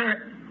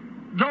answer,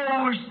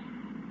 those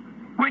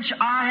which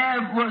I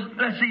have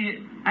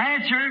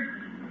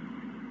answer,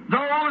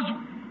 those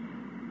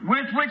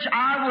with which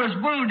I was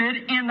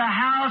wounded in the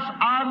house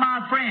of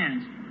my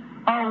friends.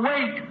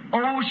 Awake,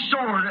 O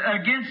sword,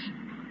 against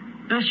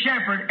the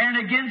shepherd and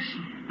against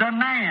the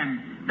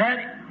man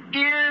that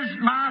is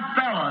my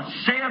fellow,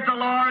 saith the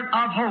Lord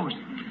of hosts.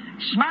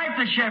 Smite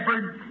the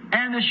shepherd,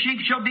 and the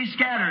sheep shall be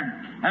scattered,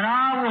 and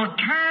I will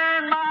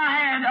turn my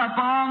hand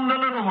upon the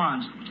little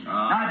ones.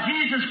 Now,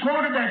 Jesus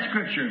quoted that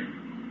scripture.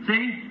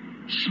 See?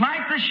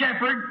 Smite the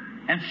shepherd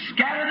and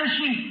scatter the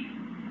sheep.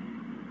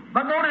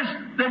 But notice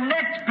the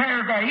next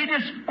paragraph. He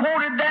just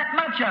quoted that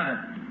much of it.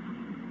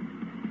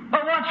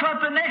 But watch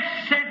what the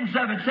next sentence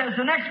of it says,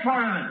 the next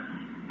part of it.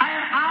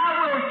 And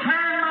I will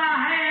turn my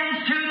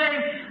hands to the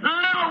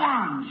little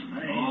ones.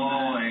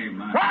 Oh,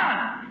 amen. What?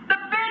 The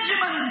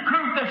Benjamin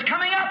group that's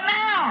coming up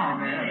now.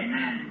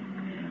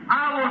 Amen.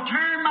 I will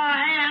turn my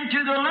hand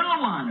to the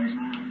little ones.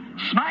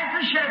 Smite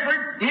the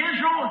shepherd,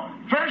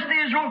 first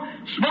Israel,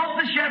 smote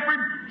the shepherd,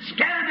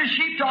 scattered the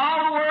sheep to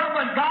all the world,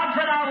 but God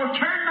said, I will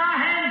turn my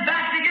hands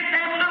back to get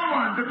them little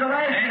ones at the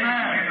last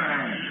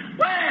time.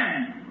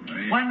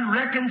 When? When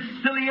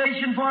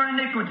reconciliation for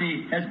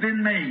iniquity has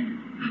been made.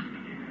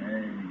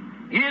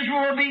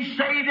 Israel will be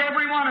saved,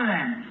 every one of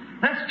them.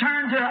 Let's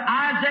turn to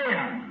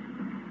Isaiah.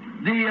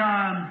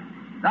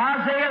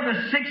 The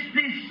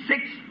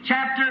 66th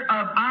chapter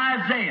of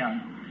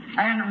Isaiah,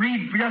 and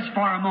read just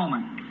for a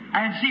moment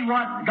and see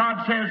what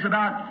God says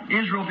about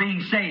Israel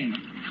being saved.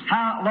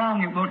 How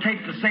long it will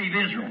take to save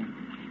Israel.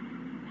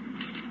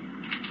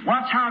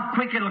 Watch how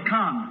quick it'll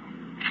come.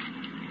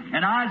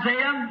 In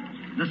Isaiah,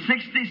 the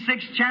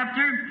 66th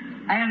chapter,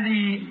 and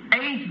the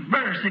 8th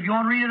verse, if you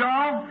want to read it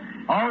all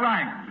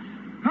right.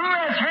 Who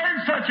has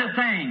heard such a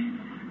thing?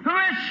 Who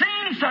has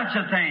seen such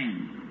a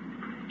thing?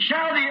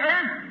 Shall the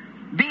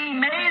earth be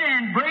made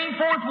and bring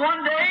forth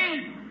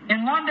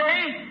in one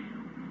day?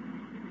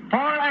 For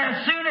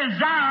as soon as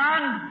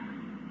Zion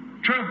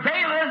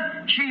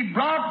travaileth, she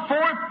brought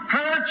forth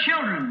her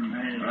children.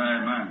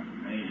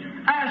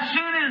 Amen. As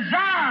soon as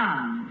Zion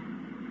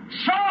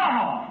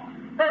saw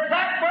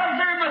that was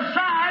their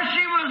Messiah,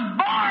 she was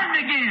born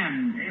again.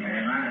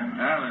 Amen.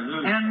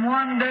 Hallelujah. And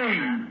one day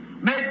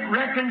make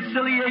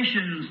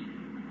reconciliations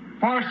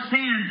for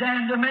sins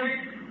and to make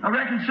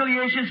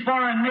reconciliations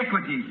for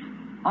iniquity,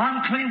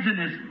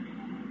 uncleanness.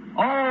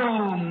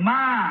 Oh,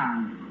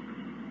 my.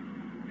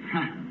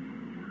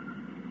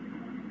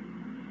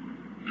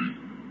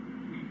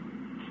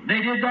 They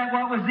did that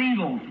what was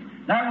evil,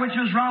 that which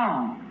was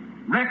wrong.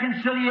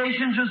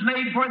 Reconciliations was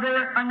made for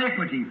their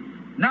iniquity.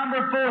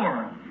 Number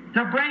 4,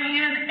 to bring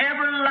in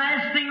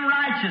everlasting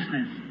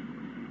righteousness.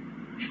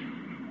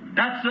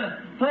 That's the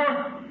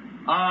fourth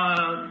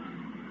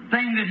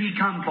thing that he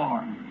come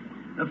for.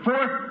 The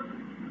fourth,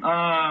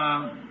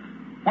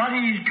 what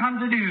he's come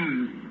to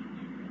do.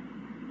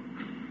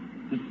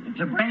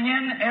 To bring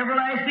in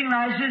everlasting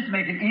righteousness,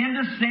 make an end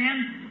of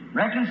sin,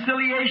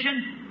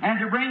 reconciliation, and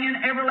to bring in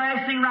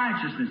everlasting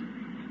righteousness.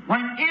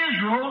 When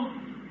Israel's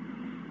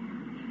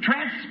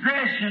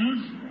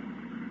transgressions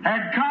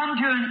had come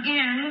to an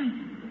end,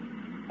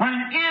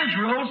 when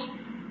Israel's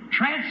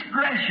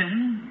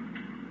transgression,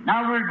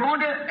 now I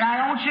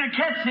want you to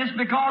catch this,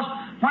 because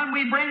when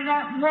we bring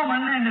that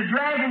woman and the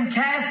dragon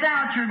cast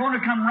out, you're going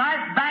to come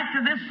right back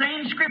to this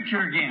same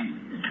scripture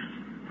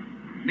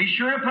again. Be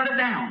sure to put it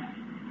down.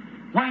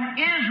 When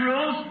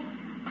Israel's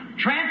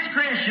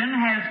transgression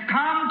has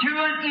come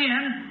to an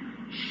end,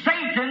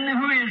 Satan,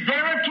 who is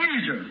their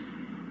accuser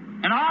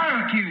and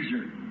our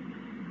accuser,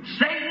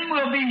 Satan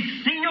will be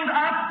sealed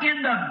up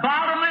in the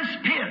bottomless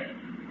pit.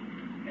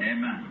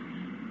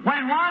 Amen.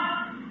 When what?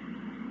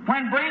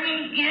 When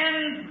bringing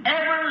in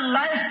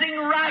everlasting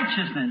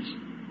righteousness,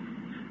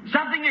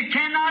 something that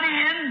cannot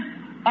end,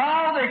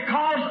 all that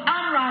cause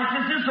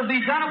unrighteousness will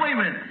be done away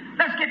with.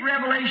 Let's get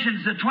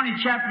Revelations, the 20th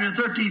chapter,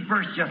 the 13th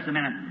verse, just a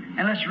minute.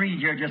 And let's read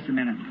here just a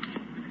minute.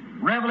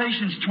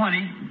 Revelations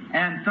 20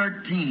 and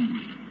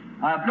 13.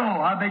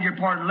 I beg your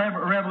pardon,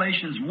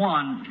 Revelations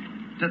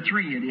 1 to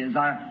 3 it is.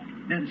 I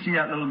didn't see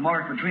that little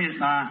mark between it.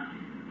 My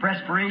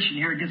perspiration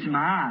here gets in my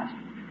eyes.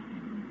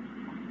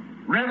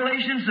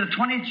 Revelations, the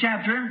 20th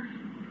chapter.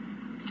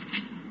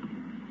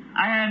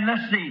 And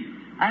let's see.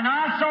 And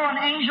I saw an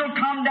angel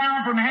come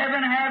down from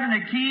heaven, having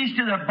the keys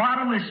to the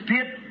bottomless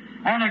pit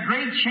and a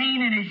great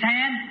chain in his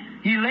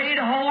hand. He laid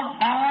hold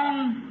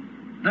on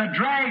the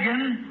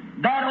dragon,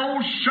 that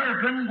old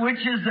serpent, which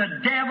is the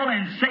devil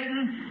and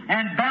Satan,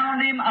 and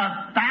bound him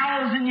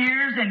 1,000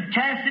 years, and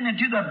cast him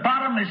into the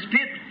bottomless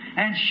pit,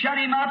 and shut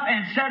him up,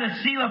 and set a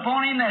seal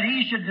upon him, that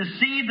he should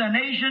deceive the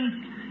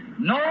nation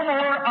no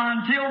more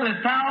until the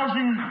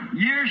 1,000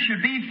 years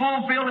should be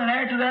fulfilled, and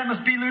after that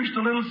must be loosed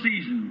a little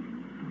season.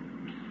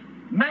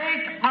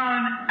 Make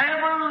an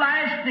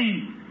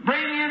everlasting,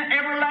 bring in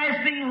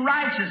everlasting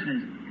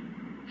righteousness.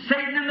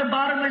 Satan in the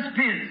bottomless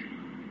pit.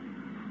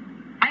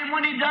 And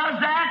And when he does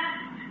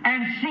that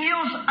and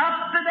seals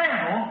up the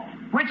devil,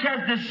 which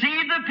has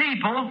deceived the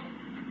people,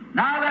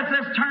 now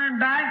let's turn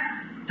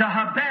back to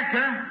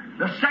Habakkuk,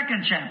 the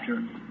 2nd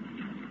chapter.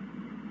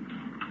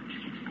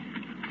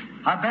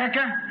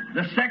 Habakkuk,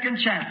 the 2nd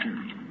chapter.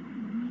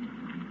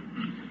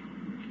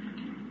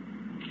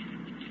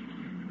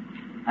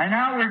 And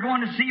now we're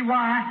going to see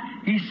why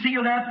he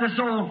sealed up this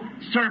old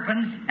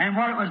serpent and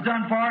what it was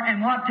done for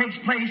and what takes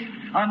place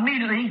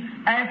immediately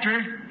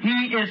after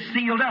he is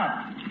sealed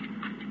up.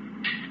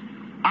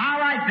 I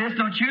like this,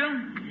 don't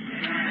you?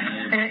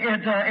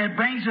 It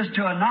brings us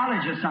to a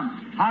knowledge of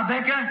something.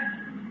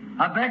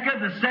 Habakkuk,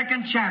 the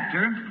 2nd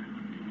chapter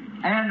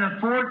and the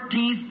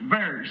 14th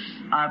verse,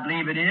 I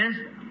believe it is.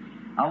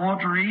 I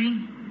want to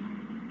read.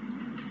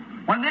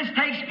 When this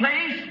takes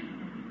place,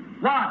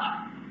 watch.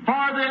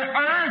 For the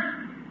earth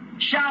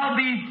shall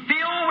be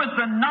filled with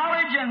the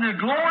knowledge and the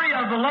glory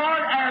of the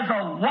Lord as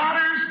the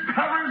waters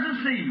covers the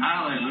sea.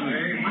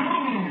 Hallelujah.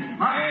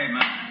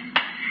 Amen.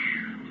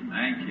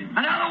 Thank you. In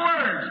other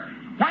words,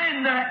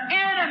 when the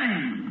enemy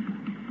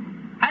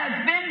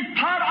has been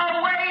put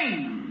away,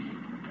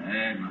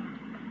 Amen.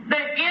 the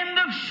end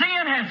of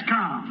sin has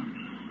come.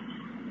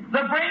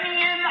 The bringing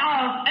in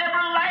of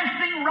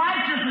everlasting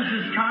righteousness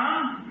has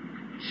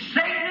come.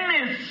 Satan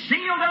is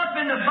sealed up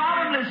in the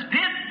bottomless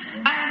pit,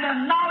 and the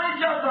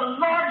knowledge of the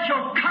Lord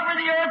shall cover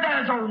the earth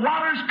as the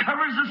waters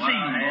covers the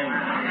sea.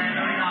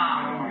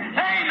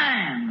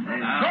 Amen.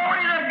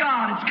 Glory to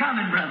God. It's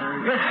coming,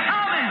 brother. It's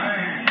coming.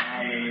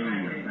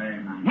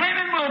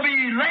 Women will be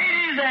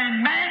ladies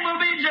and men will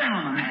be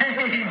gentlemen.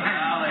 Amen.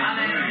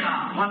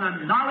 When the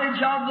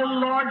knowledge of the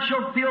Lord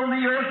shall fill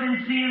the earth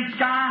and sea and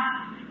sky,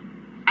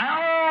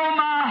 oh,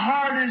 my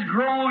heart is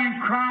growing,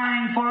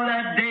 crying for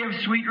that day of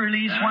sweet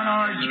release when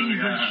our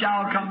Jesus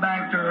shall come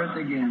back to earth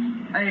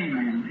again.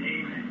 Amen.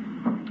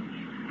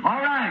 All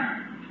right.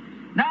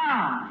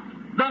 Now,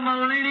 the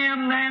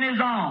millennium then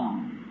is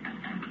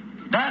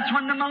on. That's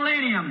when the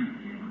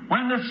millennium,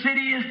 when the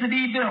city is to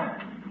be built.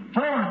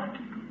 4.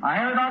 I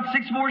have about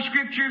 6 more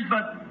scriptures,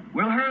 but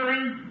we'll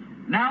hurry.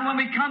 Now, when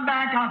we come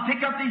back, I'll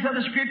pick up these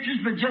other scriptures,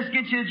 but just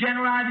get you a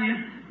general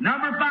idea.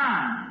 Number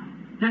 5.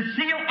 To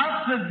seal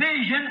up the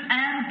vision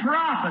and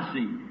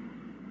prophecy.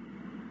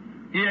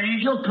 The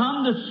angel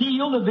come to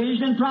seal the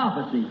vision and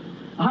prophecy.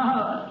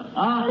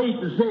 I hate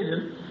to say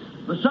this,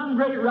 but some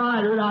great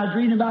writer that I was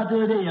reading about the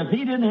other day, if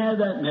he didn't have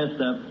that messed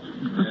up.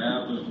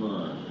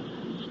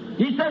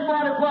 He said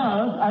what it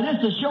was,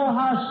 just to show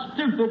how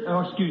stupid,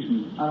 excuse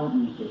me, I don't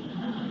mean to say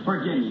that.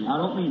 Forgive me, I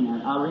don't mean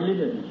that. I really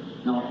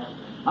didn't. No.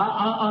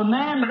 A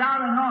man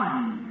without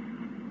anointing.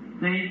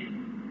 See?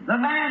 The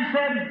man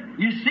said,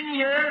 you see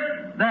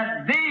here,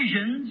 that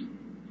visions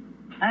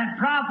and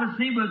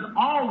prophecy was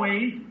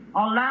always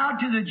allowed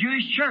to the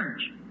Jewish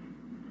church.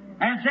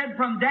 And said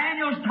from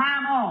Daniel's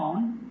time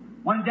on,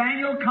 when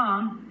Daniel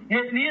come,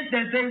 it meant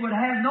that they would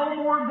have no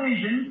more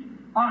visions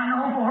or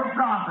no more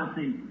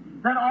prophecy.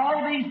 That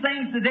all these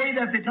things today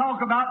that they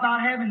talk about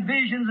having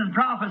visions and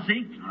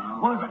prophecy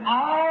was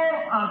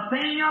all a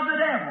thing of the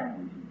devil.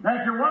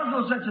 That there was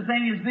no such a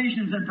thing as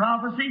visions and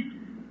prophecy.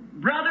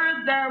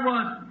 Brother, there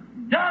was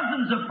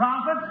dozens of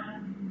prophets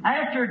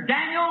after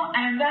Daniel,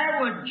 and there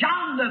was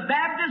John the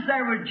Baptist,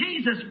 there was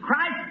Jesus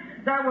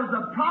Christ, there was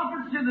the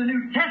prophets to the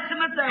New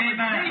Testament, there was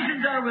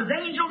visions, there was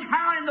angels.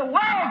 How in the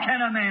world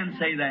can a man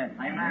say that?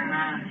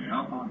 Amen.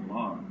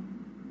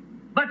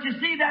 But you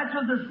see, that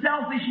was a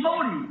selfish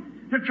motive,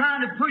 to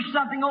trying to push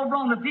something over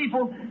on the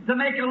people, to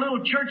make a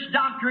little church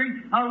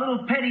doctrine, a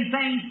little petty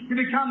thing, to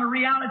become a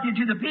reality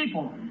to the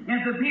people.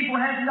 And if the people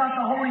haven't got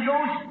the Holy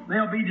Ghost,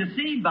 they'll be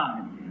deceived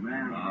by it.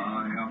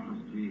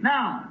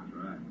 Now,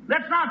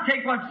 let's not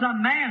take what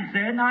some man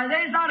said. Now,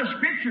 there's not a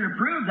scripture to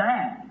prove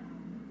that.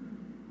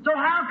 So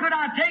how could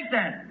I take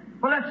that?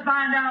 Well, let's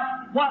find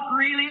out what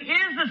really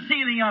is the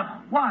sealing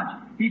up. Watch.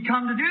 He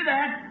come to do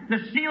that,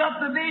 to seal up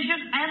the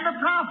vision and the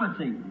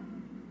prophecy.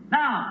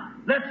 Now,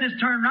 let's just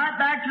turn right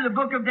back to the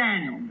book of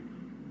Daniel,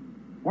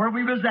 where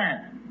we was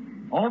at.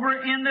 Over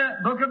in the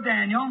book of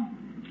Daniel,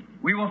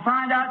 we will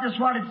find out just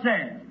what it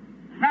says.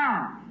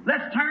 Now,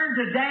 let's turn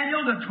to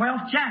Daniel, the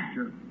 12th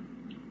chapter.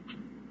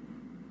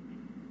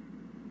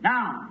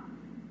 Now,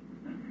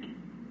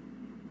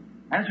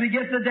 as we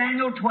get to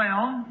Daniel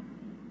 12,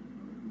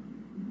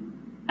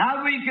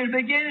 now we can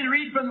begin and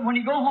read from, when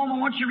you go home, I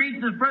want you to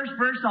read the first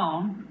verse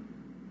on.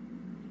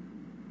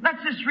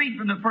 Let's just read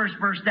from the first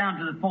verse down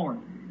to the 4th.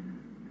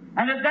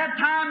 And at that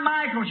time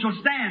Michael shall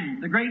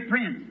stand, the great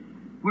prince,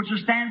 which will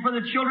stand for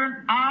the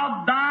children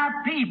of thy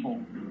people.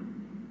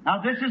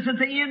 Now this is at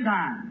the end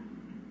time.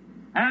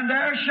 And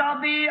there shall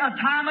be a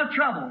time of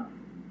trouble,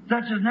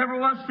 such as never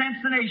was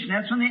since the nation.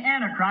 That's when the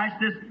Antichrist,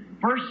 this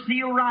first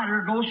seal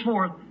rider, goes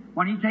forth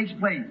when he takes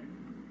place.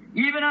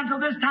 Even until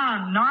this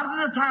time, not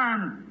at the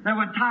time that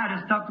when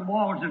Titus took the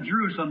walls of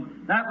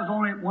Jerusalem, that was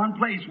only at one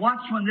place.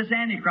 Watch when this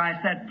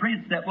Antichrist, that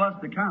prince that was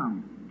to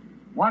come,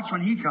 watch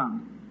when he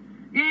comes.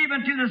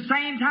 Even to the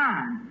same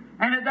time.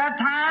 And at that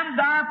time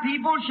thy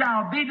people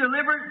shall be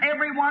delivered,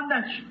 every one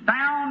that's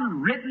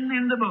found written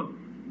in the book.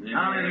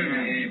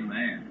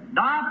 Amen.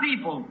 thy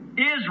people,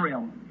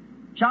 Israel,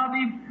 shall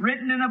be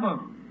written in a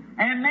book.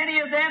 And many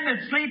of them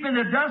that sleep in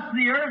the dust of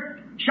the earth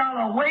shall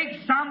awake,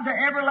 some to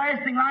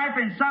everlasting life,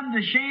 and some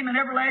to shame and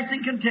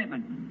everlasting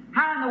contentment.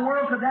 How in the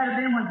world could that have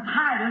been when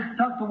Titus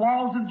took the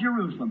walls of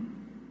Jerusalem?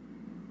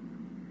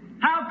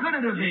 How could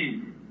it have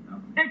been?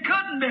 It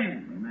couldn't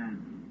be.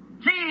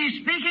 See,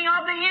 he's speaking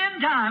of the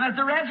end time at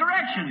the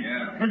resurrection.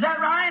 Yeah. Is that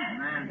right?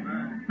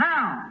 Amen.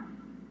 Now,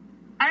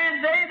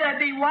 and they that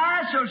be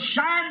wise shall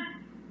shine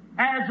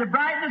as the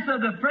brightness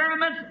of the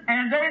firmaments,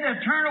 and they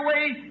that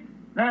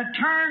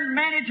turn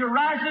many to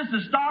righteousness,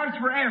 the stars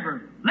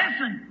forever.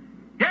 Listen,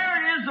 here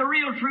it is, the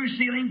real true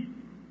sealing.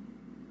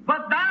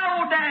 But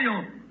thou, O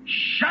Daniel,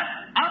 shut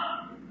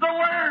up the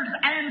words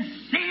and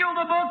seal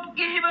the book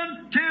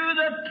even to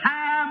the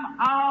time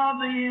of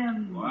the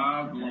end.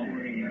 Wow,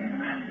 glory.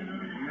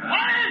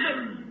 What is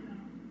it?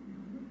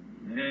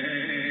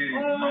 Hey.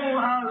 Oh,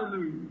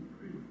 hallelujah.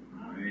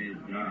 Praise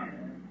God.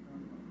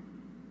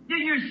 Do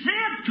you see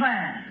it,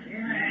 class?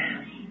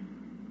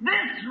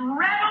 This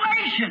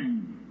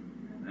revelation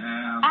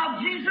Now,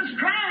 of Jesus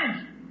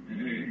Christ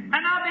hey.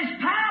 and of His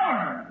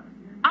power,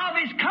 of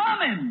His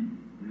coming,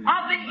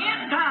 of the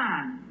end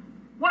time,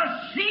 was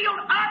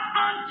sealed up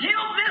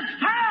until this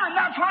time.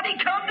 That's what He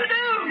come to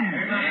do.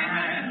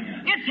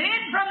 Amen. It's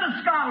hid from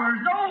the scholars.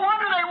 No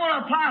wonder they want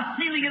to apply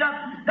sealing it up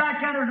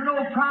back under an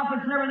old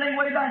prophets and everything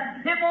way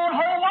back. It won't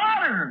hold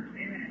water.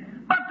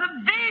 But the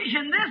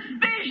vision, this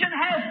vision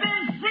has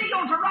been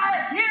sealed to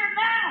right here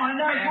now. And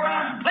that's where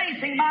I'm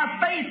placing my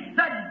faith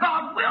that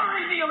God will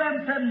reveal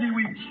them 70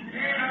 weeks.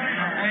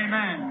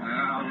 Amen.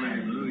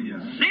 Hallelujah.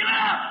 Seal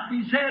it up,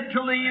 He said,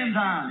 till the end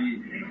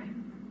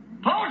time.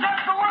 Close up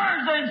the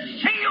words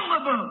and seal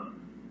the book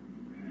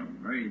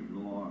Praise the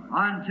Lord.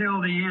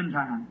 until the end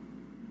time.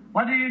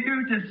 What do you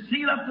do to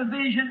seal up the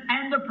vision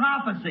and the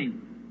prophecy?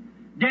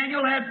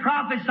 Daniel had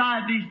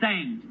prophesied these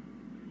things.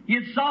 He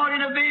had saw it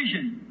in a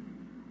vision.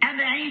 And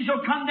the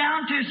angel come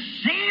down to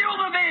seal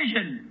the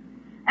vision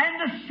and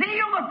to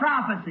seal the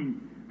prophecy.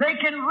 They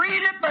can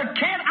read it but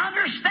can't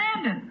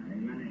understand it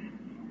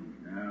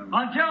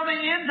until the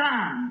end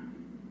time.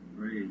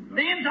 Praise The God.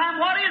 end time,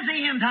 what is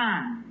the end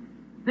time?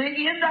 The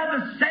end of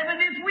the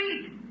 70th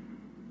week.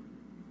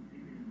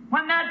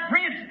 When that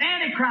prince,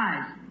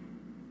 Antichrist,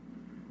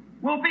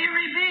 will be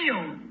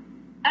revealed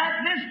at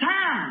this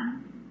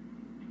time,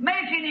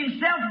 making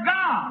himself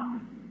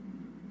God.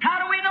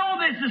 How do we know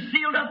this is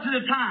sealed up to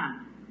the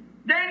time?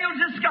 Daniel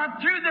just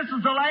got through. This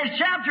is the last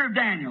chapter of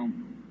Daniel.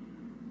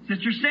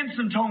 Sister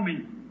Simpson told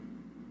me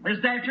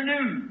this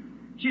afternoon.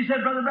 She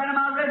said, Brother Branham,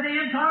 I read the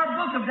entire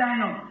book of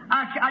Daniel.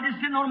 I just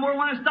didn't know more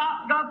when I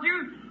got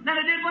through than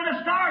I did when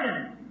I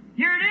started.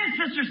 Here it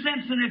is, Sister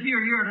Simpson, if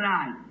you're here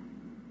tonight.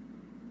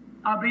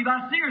 I believe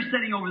I see her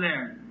sitting over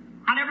there.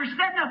 I never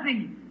said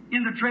nothing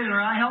in the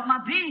trailer. I held my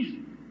peace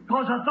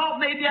because I thought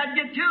maybe I'd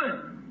get to it.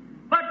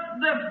 But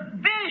the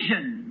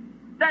vision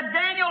that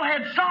Daniel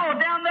had saw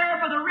down there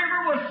by the river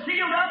was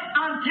sealed up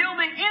until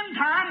the end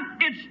time.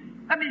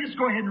 Let me just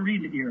go ahead and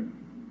read it here.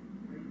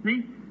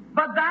 See?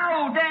 But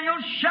thou, O Daniel,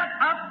 shut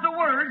up the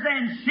words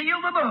and seal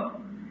the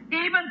book.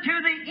 Even to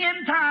the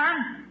end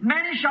time,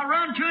 many shall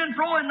run to and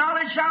fro, and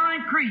knowledge shall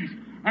increase.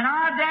 And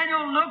I,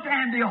 Daniel, looked,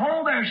 and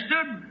behold, there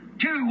stood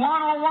two, one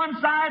on one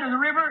side of the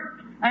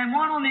river, and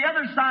one on the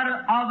other side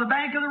of the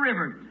bank of the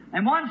river.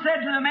 And one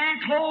said to the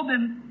man clothed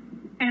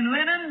in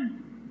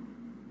linen,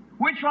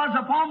 which was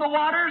upon the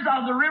waters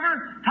of the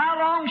river, how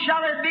long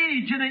shall it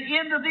be to the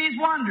end of these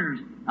wonders?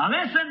 Now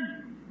listen.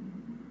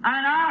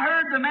 And I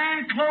heard the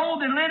man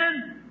clothed in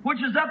linen, which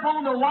is up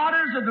on the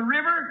waters of the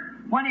river,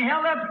 when he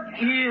held up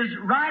his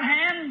right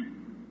hand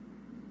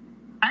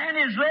and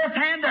his left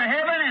hand to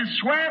heaven, and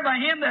swear by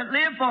him that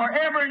live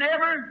forever and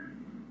ever,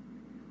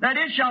 that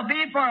it shall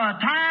be for a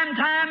time,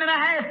 time and a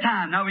half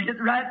time. Now we get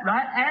right,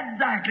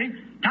 exactly.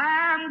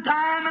 Time,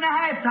 time and a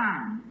half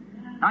time.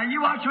 Now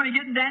you watch when you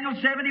get in Daniel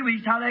 70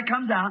 weeks, how that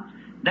comes out.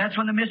 That's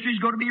when the mystery is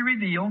going to be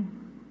revealed.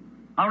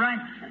 All right?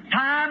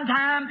 Time,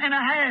 time and a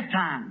half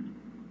time.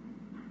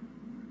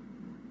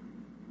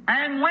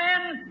 And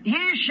when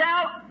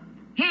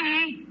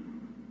he,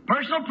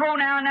 personal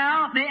pronoun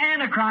now, the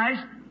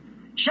Antichrist,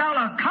 shall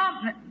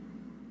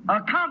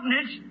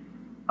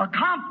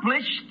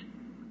accomplished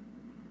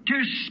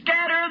to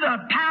scatter the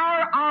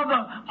power of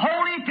the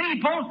holy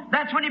people.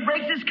 That's when he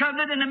breaks his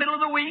covenant in the middle of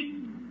the week.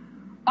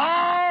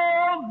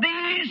 All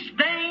these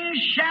things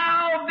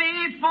shall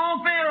be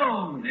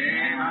fulfilled.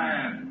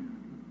 Amen.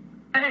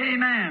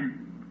 Amen.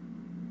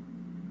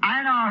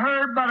 And I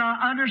heard, but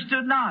I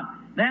understood not.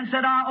 Then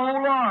said I, O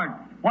Lord,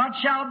 what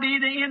shall be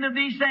the end of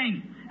these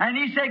things? And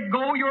he said,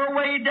 Go your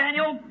way,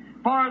 Daniel,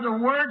 for the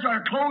words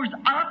are closed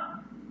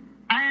up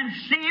and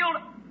sealed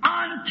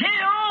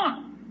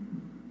until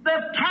the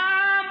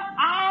time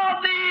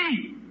of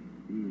the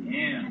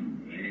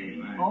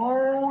Amen.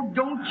 Oh,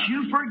 don't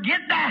you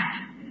forget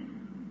that.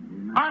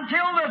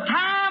 Until the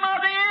time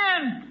of the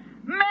end,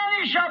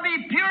 many shall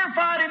be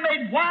purified and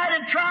made white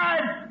and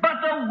tried, but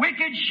the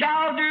wicked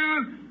shall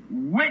do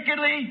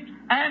wickedly,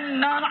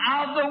 And none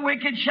of the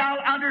wicked shall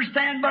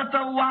understand, but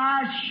the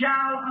wise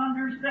shall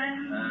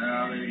understand.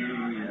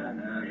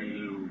 Hallelujah.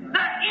 Hallelujah.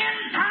 The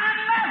end time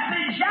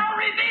message shall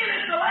reveal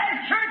it in the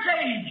last church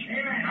age.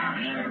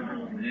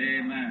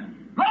 Amen.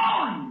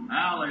 Glory!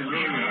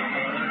 Hallelujah.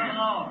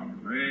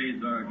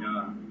 Praise our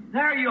God.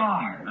 There you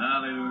are.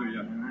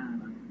 Hallelujah.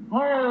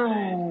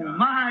 Oh,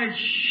 my, it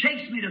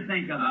shakes me to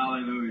think of it.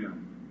 Hallelujah.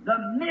 The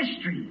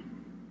mysteries.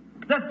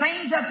 The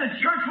things that the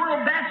church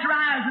world bats her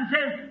eyes and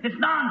says it's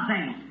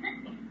nonsense.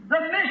 The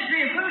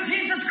mystery of who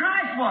Jesus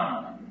Christ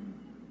was.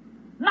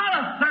 Not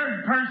a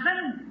third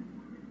person.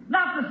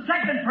 Not the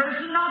second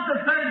person, not the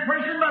third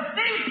person, but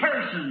the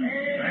person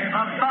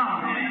of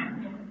God.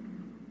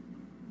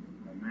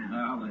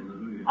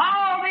 Hallelujah.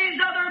 All these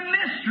other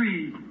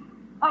mysteries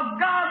of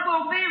God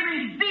will be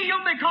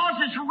revealed because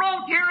it's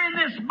wrote here in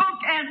this book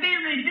and be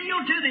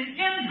revealed to the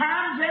end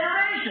time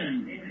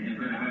generation.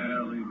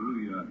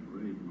 Hallelujah.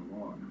 Praise the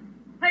Lord.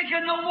 They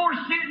can no more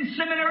sit in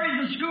seminaries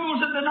and schools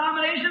and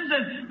denominations,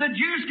 and the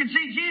Jews can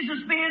see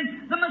Jesus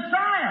being the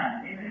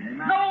Messiah.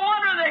 No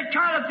wonder they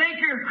try to think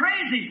you're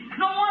crazy.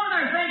 No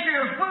wonder they think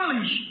you're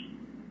foolish.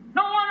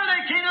 No wonder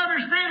they can't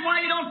understand why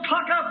you don't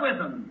cluck up with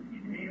them.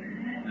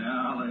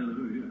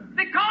 Hallelujah.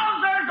 Because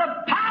there's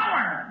a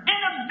power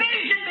and a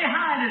vision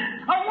behind it.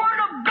 A Word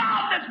of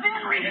God that's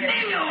been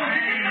revealed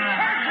to get the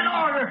church in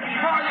order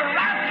for the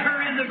rapture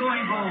in the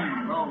going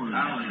home.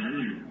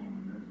 Hallelujah.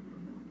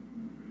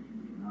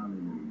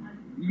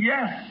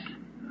 Yes,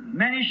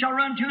 many shall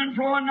run to and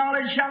fro, and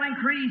knowledge shall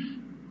increase.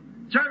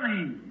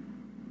 Certainly.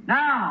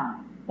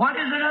 Now, what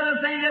is another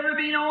thing ever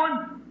be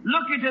known?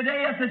 Look at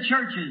today at the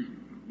churches.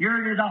 Here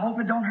it is. I hope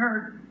it don't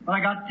hurt, but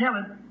I got to tell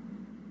it.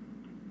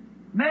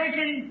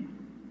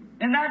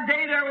 In that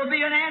day there will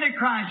be an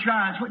Antichrist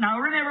rise. Now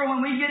remember,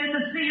 when we get in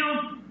the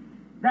seals,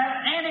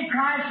 that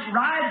Antichrist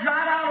rides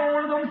right out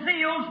over those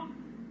seals.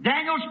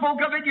 Daniel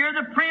spoke of it. You're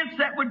the prince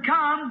that would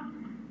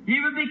come. He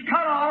would be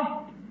cut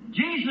off.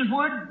 Jesus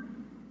would,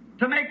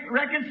 to make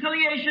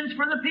reconciliations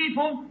for the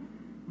people.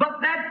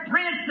 But that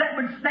prince that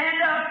would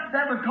stand up,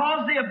 that would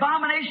cause the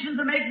abominations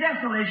to make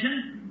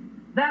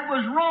desolation, that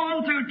was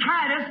Rome through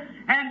Titus,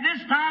 and this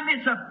time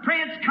it's a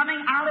prince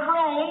coming out of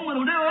Rome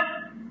will do it.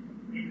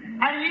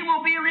 And he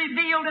will be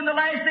revealed in the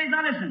last days.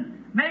 Now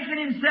listen, making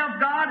himself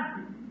God,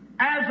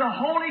 as the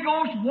Holy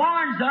Ghost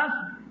warns us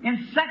in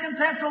 2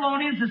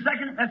 Thessalonians,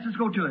 let's just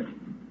go to it.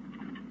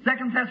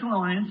 2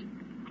 Thessalonians,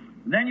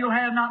 then you'll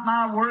have not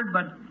my word,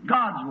 but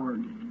God's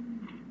word.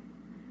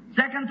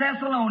 2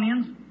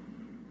 Thessalonians,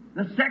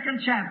 the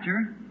 2nd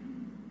chapter,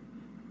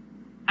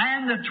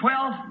 and the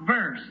 12th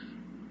verse.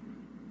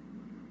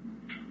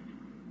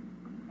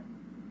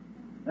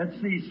 Let's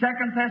see, 2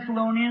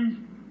 Thessalonians,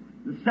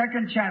 the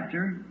 2nd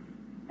chapter,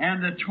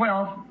 and the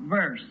 12th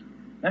verse.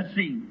 Let's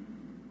see.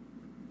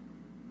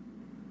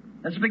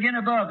 Let's begin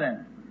above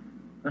that.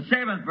 The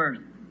 7th verse.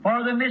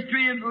 For the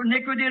mystery of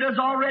iniquity does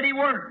already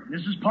work.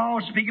 This is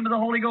Paul speaking to the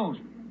Holy Ghost.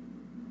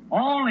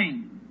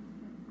 Only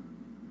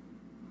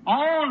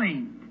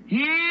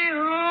he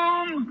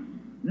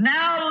whom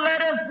now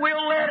letteth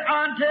will let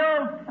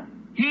until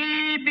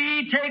he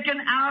be taken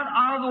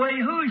out of the way.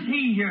 Who's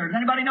he here? Does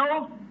anybody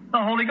know? The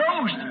Holy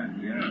Ghost.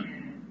 Yeah.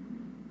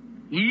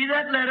 He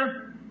that letteth.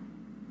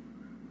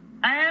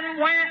 And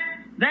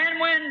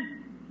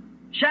when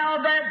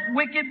shall that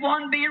wicked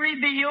one be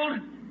revealed?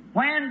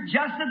 When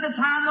just at the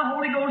time the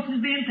Holy Ghost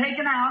is being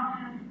taken out,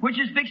 which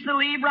is fixed to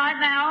leave right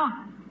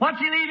now. What's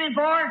he leaving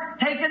for?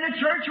 Taking the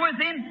church with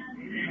him.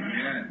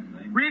 Yes.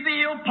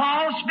 Revealed,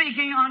 Paul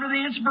speaking under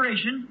the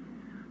inspiration,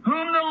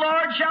 whom the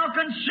Lord shall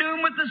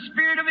consume with the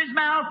spirit of his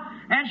mouth,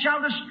 and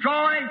shall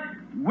destroy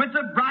with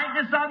the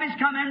brightness of his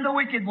coming, the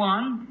wicked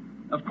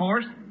one, of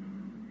course.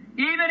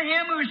 Even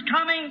him whose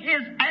coming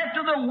is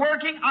after the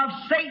working of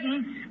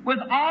Satan with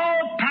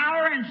all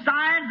power and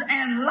signs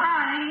and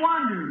lying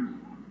wonders.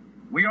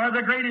 We are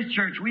the greatest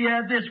church. We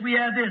have this, we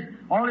have this.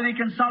 All of you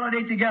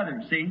consolidate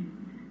together, see?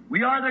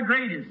 We are the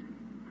greatest.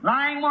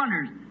 Lying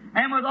wonders.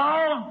 And with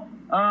all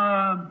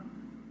of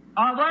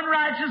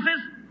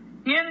unrighteousness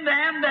in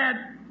them that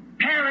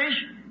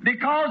perish,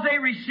 because they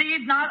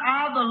receive not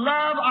of the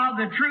love of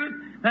the truth,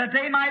 that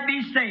they might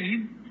be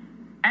saved.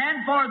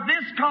 And for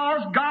this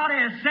cause God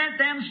has sent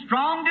them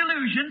strong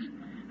delusions,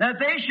 that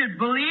they should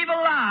believe a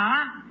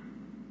lie,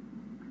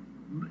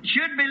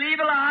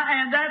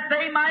 and that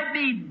they might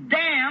be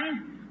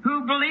damned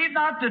who believe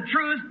not the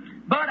truth,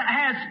 but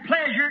has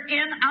pleasure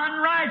in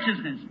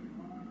unrighteousness.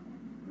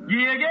 Do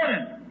you get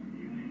it?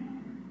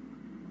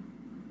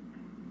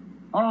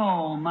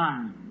 Oh,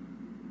 my.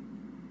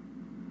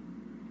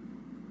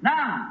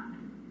 Now,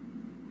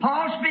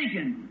 Paul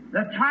speaking,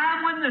 the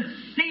time when the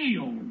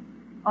seal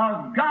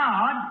of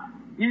God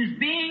is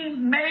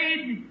being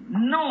made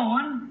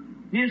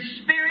known, His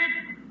Spirit,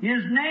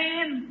 His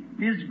name,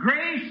 His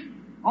grace,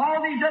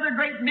 all these other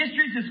great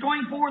mysteries that's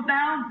going forth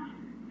now,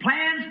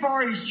 plans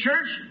for His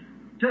church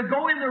to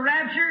go in the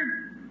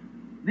rapture,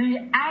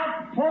 the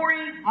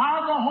outpouring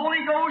of the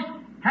Holy Ghost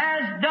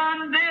has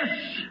done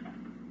this.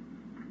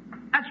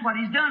 That's what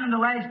He's done in the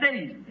last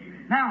days.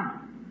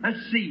 Now, let's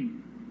see.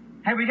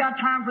 Have we got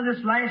time for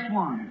this last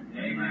one?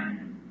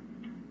 Amen.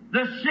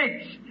 The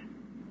sixth,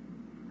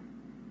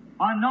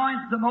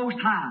 anoint the Most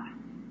High.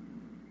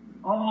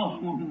 Oh,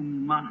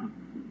 my.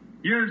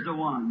 Here's the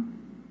one.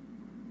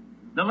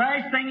 The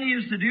last thing he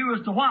used to do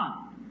was to what?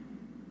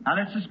 Now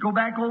let's just go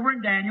back over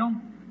in Daniel,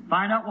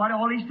 find out what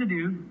all he's to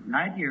do,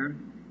 right here.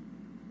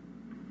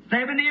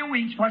 70 a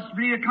week, what's to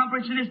be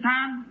accomplished in his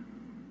time?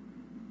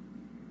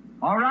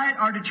 All right,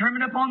 are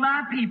determined upon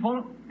thy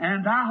people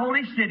and thy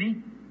holy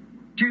city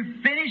to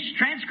finish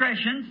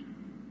transgressions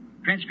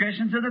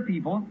of the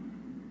people,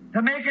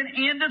 to make an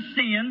end of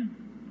sin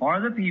for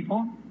the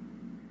people,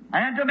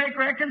 and to make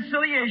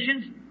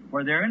reconciliations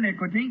for their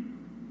iniquity,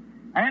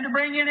 and to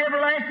bring in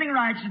everlasting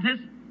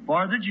righteousness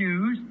for the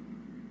Jews,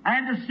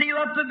 and to seal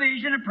up the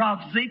vision and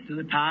prophecy to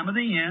the time of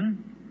the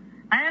end,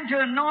 and to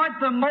anoint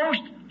the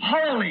most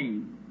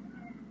holy.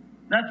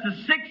 That's the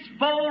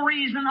sixfold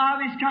reason of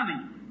his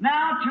coming.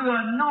 Now to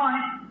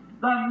anoint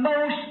the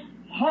most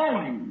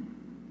holy.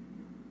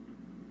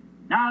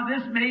 Now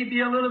this may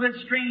be a little bit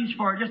strange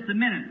for just a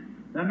minute,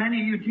 to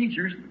many of you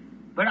teachers,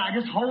 but I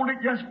just hold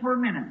it just for a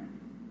minute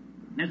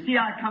and see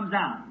how it comes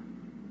out.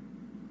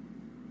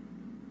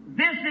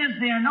 This is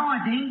the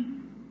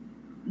anointing,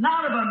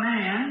 not of a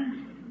man.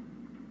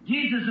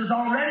 Jesus is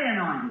already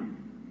anointed.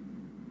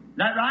 Is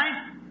that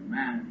right?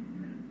 Amen.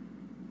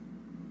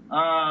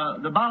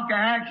 The book of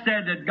Acts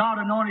said that God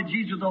anointed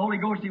Jesus with the Holy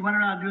Ghost. He went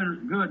around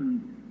doing good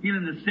and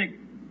healing the sick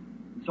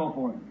and so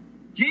forth.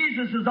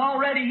 Jesus is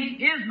already,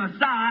 he is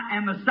Messiah,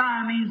 and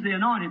Messiah means the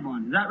anointed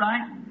one. Is that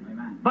right?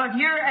 Amen. But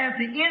here at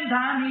the end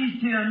time, he's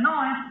to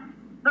anoint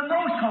the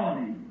most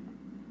holy.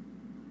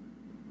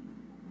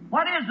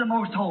 What is the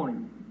most holy?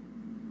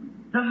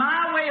 To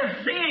my way of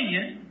seeing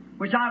it,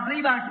 which I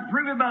believe I can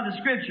prove it by the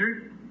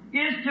Scripture,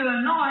 is to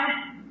anoint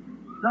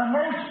the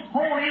most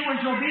holy,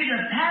 which will be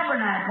the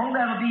tabernacle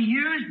that will be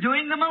used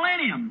during the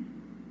millennium.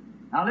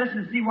 Now listen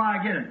and see why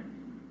I get it.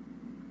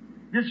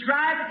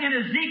 Described in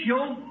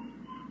Ezekiel,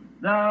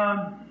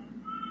 the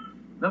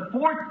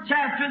 4th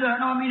chapter, the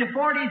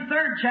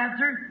 43rd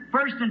chapter,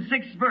 1st and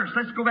 6th verse.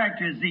 Let's go back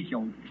to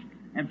Ezekiel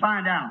and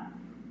find out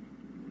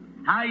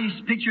how he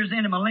pictures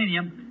in the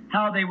millennium,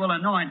 how they will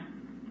anoint.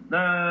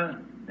 The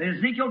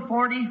Ezekiel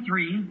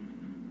 43, and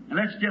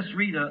let's just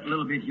read a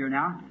little bit here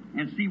now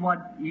and see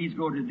what he's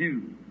going to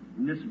do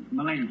in this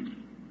millennium.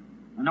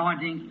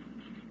 Anointing.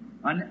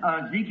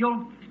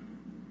 Ezekiel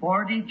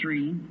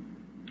 43.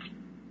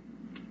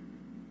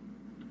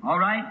 All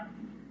right?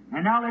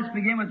 And now let's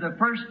begin with the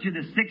 1st to the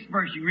 6th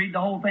verse. You read the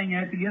whole thing. You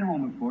have to get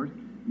home, of course.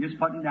 You're just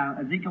putting it down.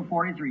 Ezekiel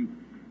 43.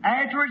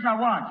 Afterwards,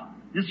 now watch.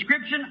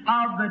 Description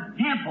of the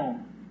temple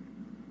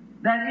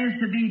that is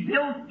to be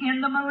built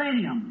in the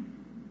millennium.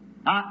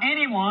 Now,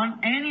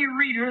 any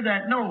reader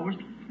that knows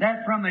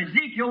that from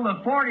Ezekiel,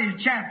 the 40th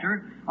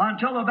chapter,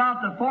 until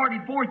about the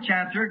 44th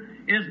chapter,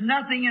 is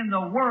nothing in the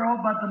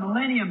world but the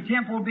millennium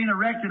temple being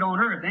erected on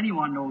earth.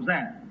 Anyone knows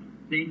that.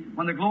 See,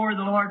 when the glory of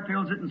the Lord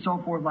fills it and so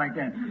forth like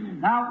that.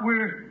 Now,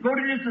 we're going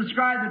to just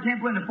describe the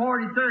temple in the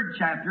 43rd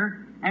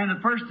chapter and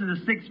the 1st to the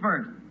 6th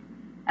verse.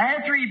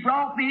 After he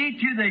brought me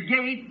to the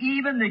gate,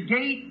 even the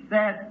gate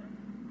that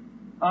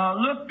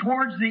looked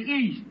towards the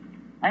east,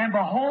 and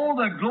behold,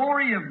 the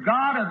glory of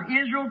God of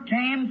Israel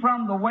came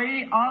from the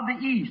way of the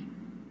east.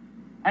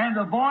 And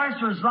the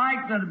voice was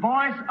like the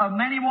voice of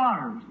many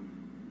waters,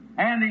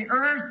 and the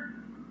earth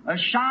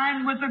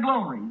shined with the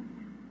glory.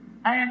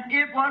 And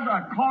it was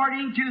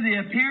according to the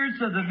appearance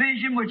of the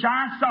vision which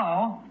I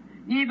saw,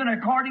 even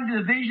according to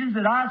the visions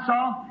that I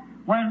saw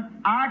when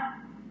I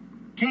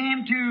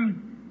came to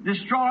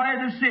destroy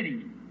the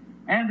city.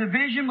 And the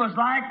vision was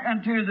like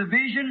unto the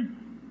vision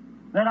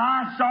that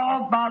I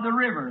saw by the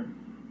river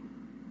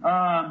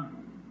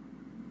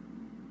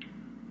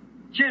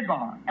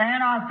Chidbar.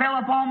 And I fell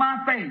upon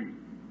my face.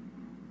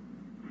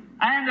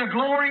 And the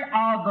glory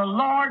of the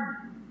Lord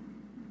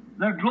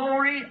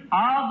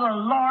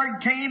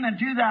came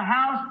into the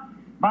house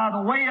by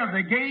the way of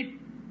the gate,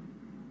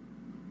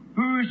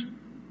 whose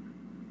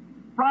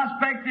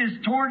prospect is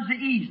towards the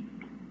east.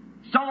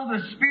 So the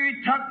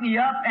Spirit took me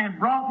up and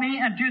brought me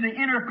into the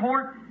inner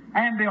court,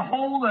 and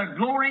behold, the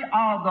glory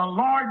of the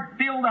Lord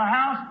filled the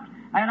house,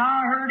 and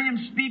I heard him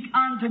speak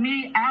unto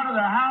me out of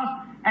the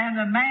house, and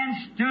the man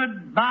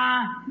stood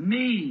by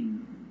me,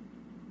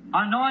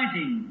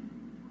 anointing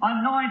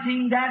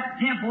that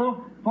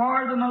temple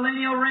for the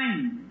millennial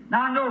reign.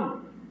 Now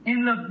note,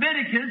 in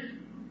Leviticus,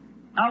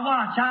 now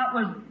watch how it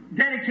was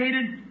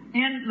dedicated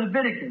in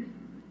Leviticus.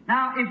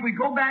 Now, if we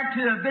go back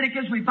to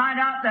Leviticus, we find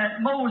out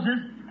that Moses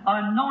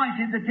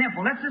anointed the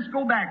temple. Let's just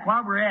go back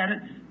while we're at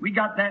it. We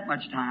got that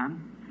much time.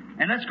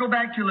 And let's go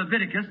back to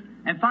Leviticus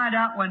and find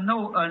out when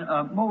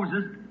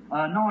Moses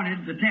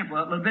anointed the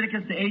temple.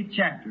 Leviticus, the 8th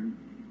chapter.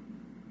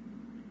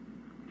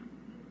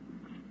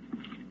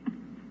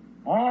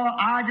 Oh,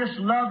 I just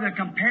love to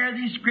compare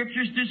these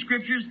scriptures to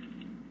scriptures.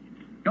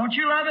 Don't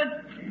you love it?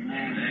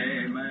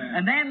 Amen.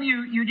 And then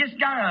you just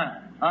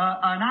got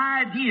an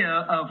idea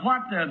of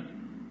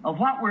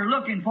what we're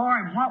looking for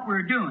and what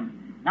we're doing.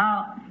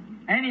 Now,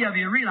 any of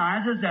you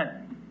realizes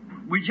that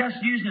we're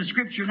just using the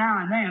scripture now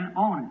and then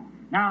on it.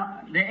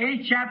 Now, the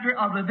 8th chapter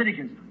of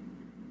Leviticus.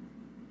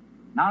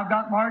 Now I've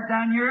got marked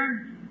down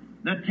here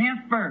the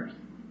 10th verse.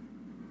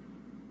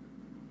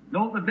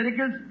 Note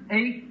Leviticus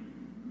 8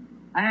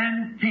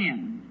 and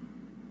 10.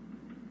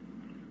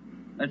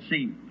 Let's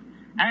see.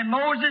 And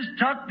Moses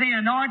took the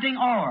anointing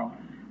oil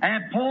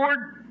and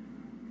poured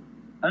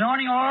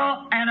anointing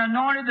oil and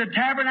anointed the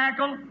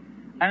tabernacle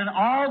and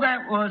all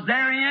that was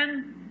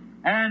therein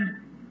and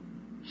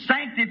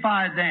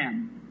sanctified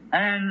them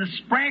and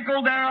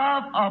sprinkled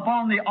thereof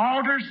upon the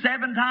altar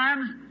 7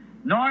 times,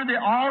 anointed the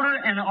altar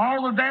and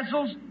all the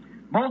vessels,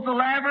 both the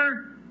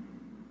laver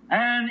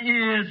and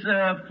his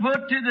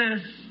foot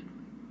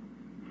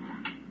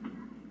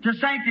to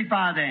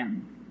sanctify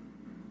them.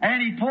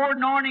 And he poured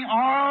anointing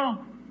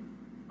oil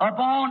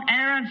upon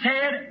Aaron's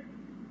head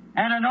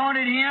and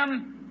anointed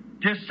him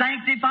to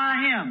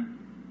sanctify him.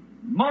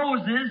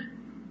 Moses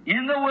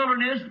in the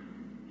wilderness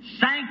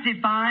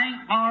sanctifying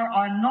or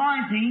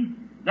anointing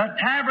the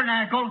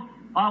tabernacle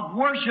of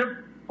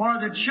worship for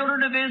the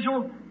children of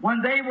Israel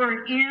when they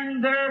were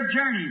in their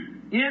journey.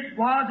 It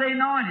was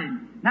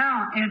anointed.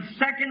 Now, in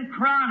 2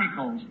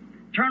 Chronicles,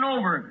 turn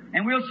over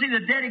and we'll see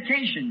the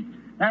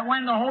dedication that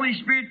when the Holy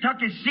Spirit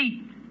took his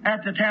seat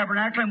at the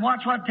tabernacle, and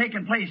watch what's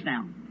taking place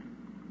now.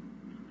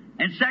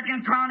 In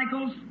 2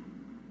 Chronicles,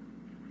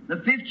 the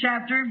 5th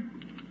chapter,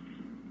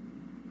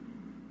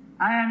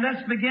 and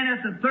let's begin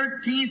at the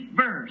 13th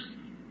verse.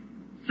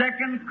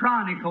 2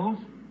 Chronicles,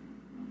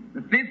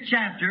 the 5th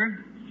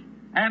chapter,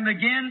 and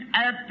begin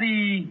at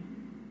the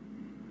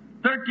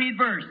 13th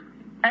verse.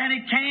 And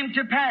it came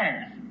to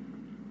pass,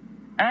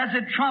 as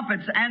the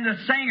trumpets and the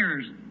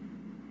singers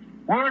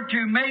were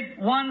to make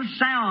one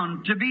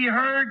sound to be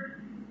heard,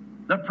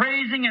 the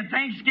praising and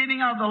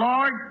thanksgiving of the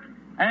Lord,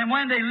 and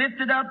when they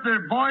lifted up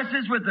their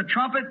voices with the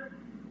trumpet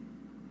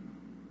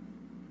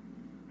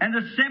and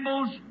the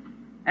cymbals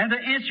and the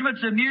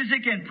instruments of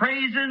music and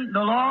praising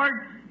the Lord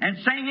and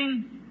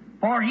singing,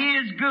 for he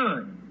is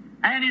good,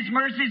 and his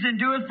mercies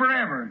endureth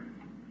forever.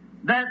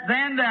 That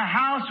then the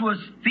house was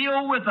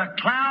filled with a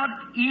cloud,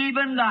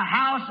 even the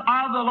house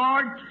of the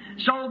Lord,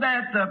 so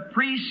that the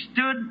priest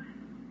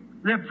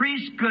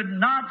could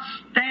not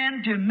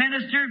stand to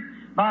minister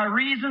by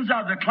reasons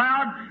of the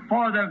cloud,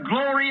 for the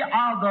glory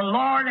of the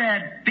Lord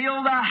had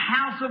filled the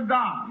house of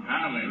God.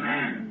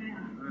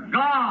 Hallelujah.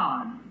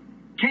 God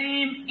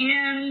came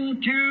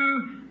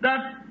into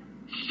the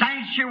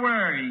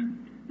sanctuary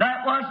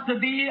that was to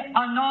be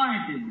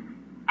anointed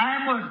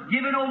and was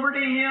given over to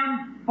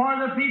him for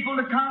the people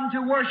to come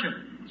to worship.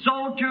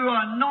 So to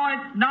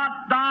anoint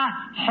not the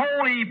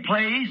holy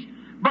place,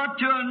 but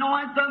to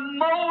anoint the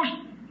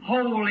most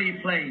holy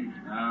place.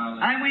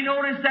 And we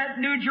notice that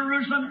New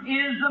Jerusalem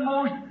is the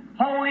most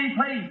holy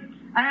place.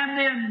 And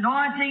the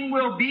anointing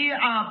will be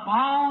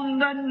upon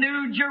the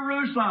New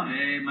Jerusalem.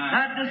 Amen.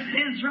 That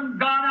descends from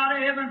God out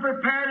of heaven,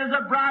 prepared as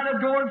a bride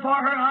adored for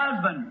her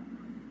husband.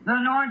 The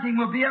anointing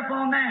will be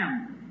upon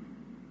them.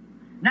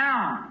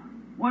 Now,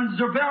 when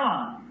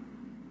Zerubbabel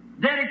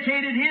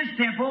dedicated his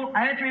temple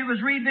after it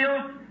was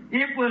rebuilt,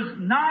 it was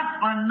not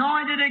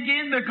anointed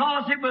again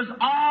because it was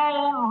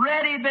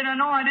already been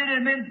anointed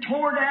and been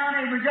torn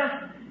down. It was just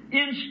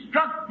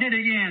instructed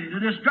again.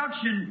 The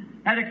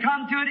destruction had to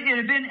come to it. It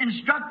had been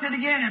instructed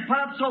again and put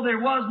up so there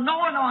was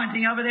no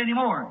anointing of it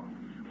anymore.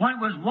 When it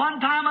was one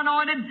time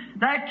anointed,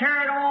 that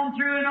carried on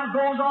through and it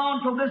goes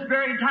on till this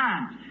very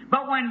time.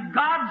 But when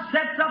God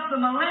sets up the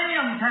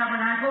millennium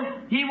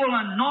tabernacle, he will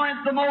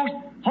anoint the most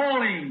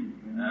holy.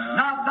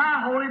 Not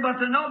thy holy, but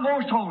the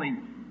most holy.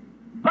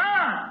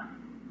 But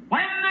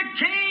when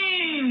the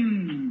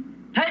king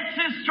takes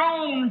his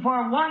throne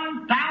for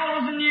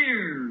 1,000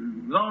 years,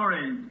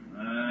 glory,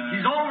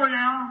 he's over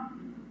now.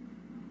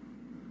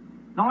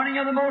 Anointing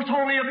of the most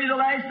holy will be the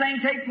last thing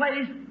take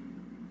place.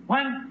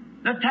 When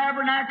the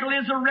tabernacle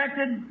is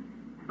erected,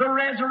 the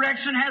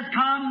resurrection has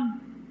come.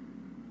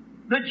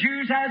 The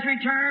Jews has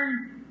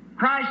returned.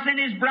 Christ and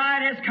his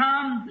bride has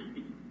come.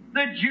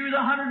 The Jews,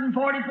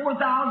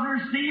 144,000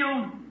 are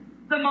sealed.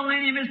 The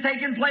millennium has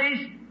taken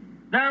place.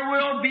 There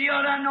will be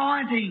an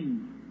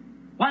anointing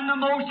when the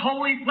most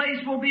holy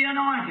place will be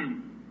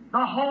anointed.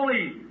 The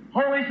holy,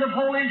 holiest of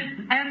holies,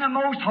 and the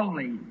most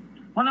holy.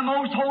 When the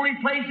most holy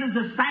place is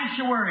the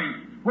sanctuary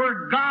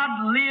where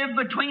God lived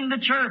between the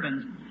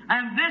cherubims.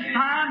 And this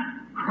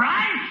time,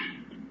 Christ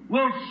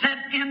will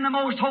sit in the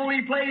most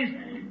holy place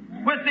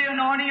with the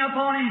anointing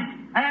upon him.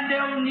 And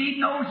they'll need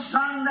no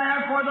sun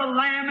there, for the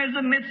Lamb in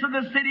the midst of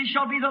the city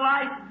shall be the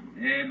light.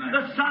 Amen.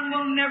 The sun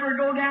will never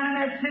go down in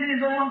that city,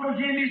 as old Uncle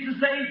Jim used to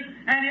say,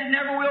 and it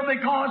never will,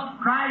 because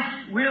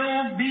Christ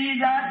will be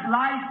that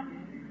light,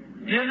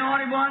 the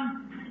anointed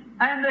one.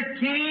 And the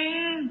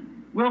King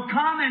will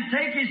come and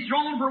take his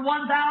throne for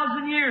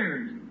 1,000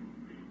 years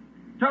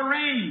to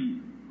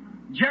reign.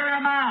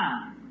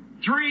 Jeremiah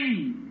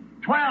 3,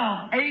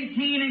 12,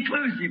 18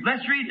 inclusive.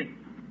 Let's read it.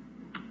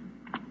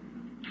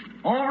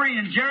 Over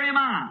in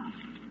Jeremiah,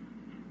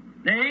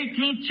 the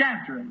 18th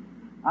chapter,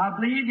 I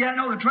believe, the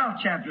 12th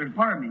chapter,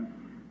 pardon me.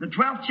 The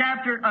 12th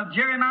chapter of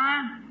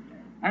Jeremiah,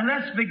 And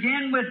let's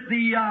begin with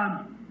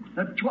Jeremiah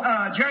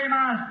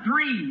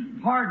 3,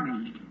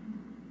 pardon me.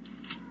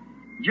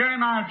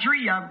 Jeremiah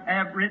 3 I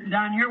have written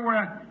down here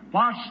where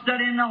while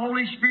studying the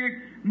Holy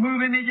Spirit,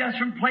 moving me just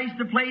from place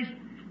to place,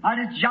 I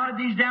just jotted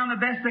these down the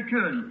best I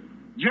could.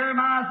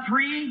 Jeremiah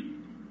 3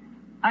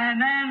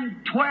 and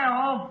then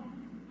 12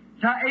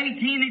 to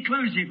 18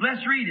 inclusive.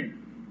 Let's read it.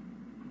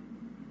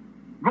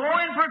 Go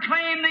and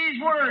proclaim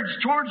these words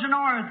towards the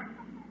north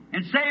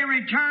and say,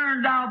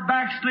 Return, thou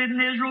backslidden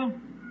Israel,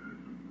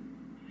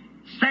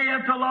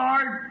 saith the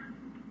Lord,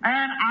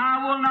 and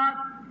I will not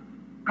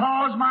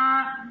cause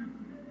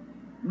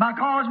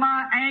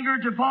my anger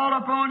to fall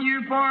upon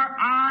you, for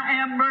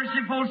I am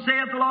merciful,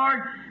 saith the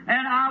Lord,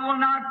 and I will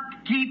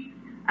not keep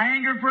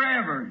anger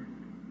forever.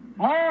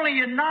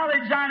 Only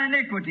acknowledge thine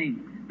iniquity,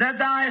 that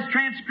thou hast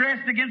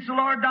transgressed against the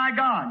Lord thy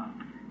God,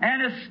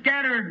 and hast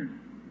scattered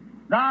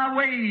thy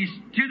ways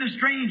to the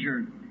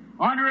stranger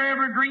under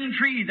every green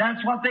tree.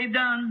 That's what they've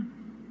done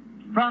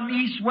from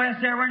east,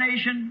 west, every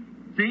nation.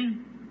 See?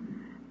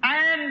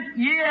 And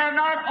ye have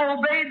not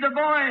obeyed the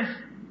voice,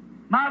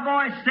 my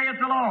voice, saith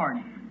the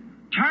Lord.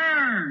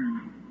 Turn.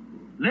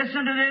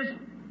 Listen to this.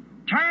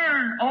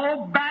 Turn,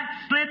 O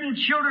backslidden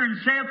children,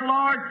 saith the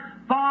Lord,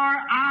 for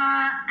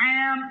I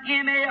am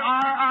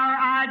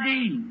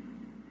M-A-R-R-I-D.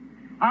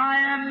 I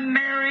am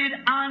married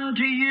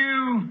unto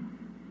you.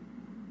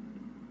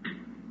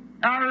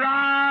 Our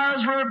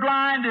eyes were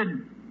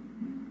blinded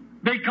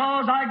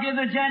because I give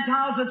the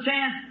Gentiles a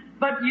chance,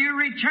 but you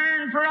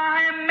return, for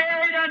I am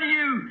married unto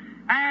you,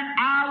 and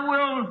I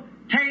will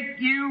take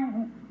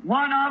you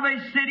one of a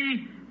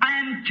city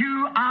and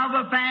two of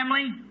a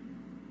family.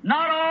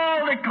 Not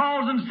all that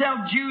calls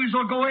themselves Jews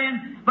will go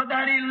in, but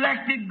that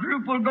elected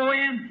group will go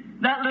in.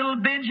 That little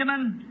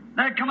Benjamin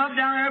that come up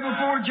down there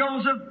before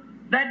Joseph,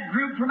 that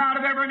group from out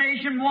of every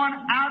nation, one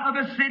out of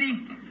a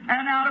city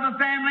and out of a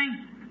family.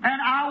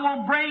 And I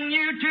will bring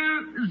you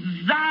to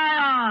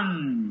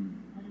Zion.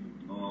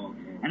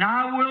 And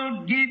I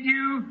will give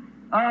you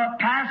a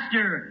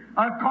pastor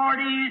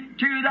according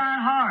to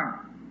thine heart,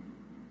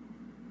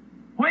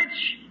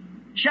 which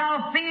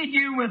shall feed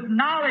you with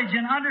knowledge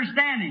and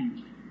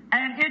understanding.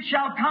 And it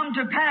shall come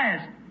to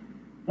pass,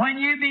 when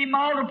you be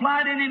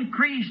multiplied and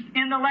increased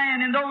in the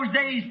land in those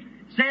days,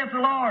 saith the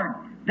Lord,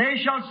 they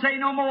shall say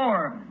no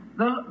more,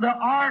 the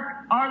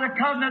ark or the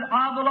covenant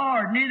of the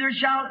Lord, neither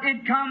shall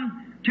it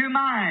come to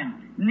mind,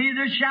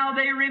 neither shall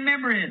they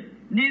remember it,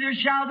 neither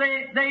shall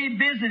they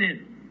visit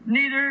it,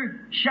 neither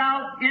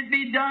shall it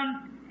be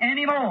done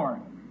any more.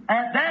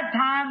 At that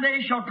time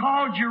they shall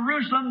call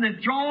Jerusalem the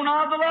throne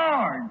of the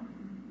Lord,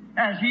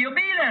 as he'll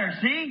be there,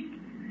 see?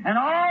 And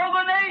all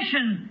the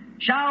nations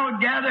shall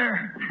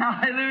gather,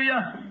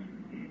 hallelujah,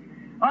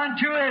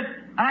 unto it,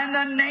 and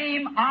the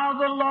name of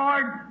the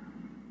Lord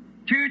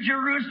to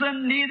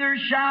Jerusalem, neither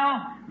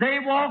shall they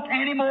walk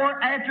any more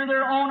after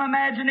their own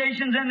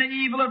imaginations and the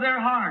evil of their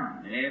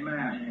heart.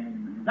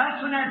 Amen.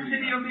 That's when that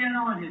city will be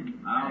anointed.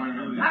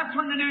 Hallelujah. That's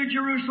when the New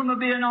Jerusalem will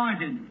be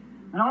anointed.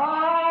 And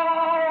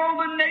all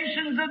the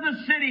nations of the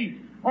city,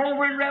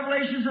 over in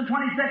Revelations, the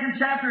 22nd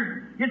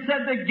chapter, it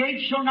said the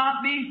gates shall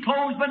not be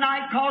closed by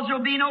night, cause there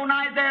will be no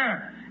night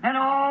there. And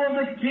all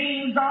the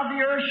kings of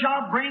the earth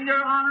shall bring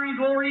their honor and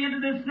glory into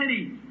this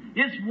city.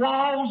 Its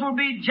walls will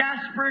be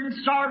jasper and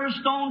sardis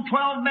stone,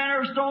 12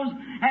 manner stones,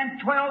 and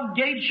 12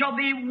 gates shall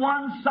be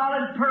one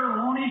solid pearl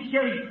on each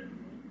gate.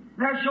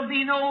 There shall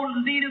be no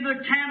need of the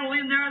candle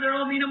in there. There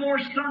will be no more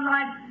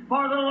sunlight,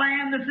 for the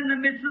Lamb that's in the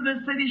midst of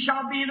the city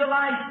shall be the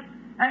light.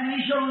 And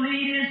he shall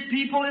lead his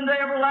people into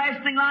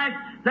everlasting life.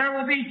 There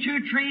will be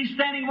two trees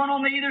standing, one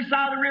on the either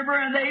side of the river,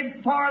 and they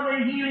for the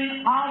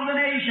healing of the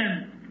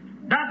nation.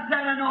 That's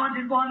that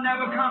anointed one that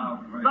will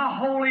come. The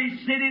holy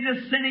city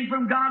descending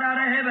from God out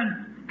of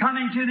heaven,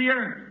 coming to the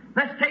earth.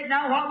 Let's take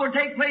now what will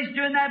take place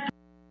during that time.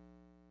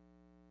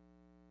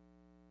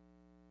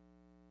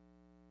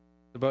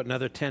 About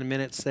another 10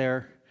 minutes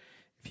there.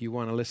 If you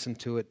want to listen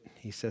to it,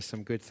 he says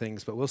some good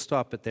things, but we'll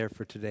stop it there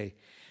for today.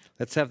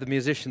 Let's have the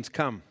musicians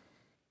come.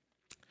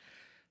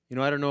 You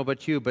know, I don't know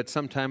about you, but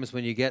sometimes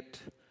when you get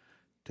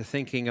to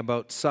thinking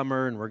about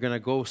summer and we're going to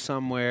go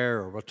somewhere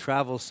or we'll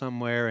travel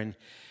somewhere and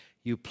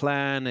you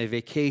plan a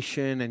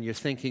vacation and you're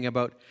thinking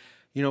about,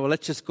 you know, well,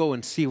 let's just go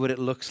and see what it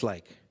looks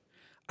like.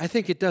 I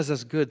think it does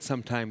us good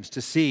sometimes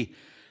to see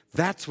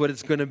that's what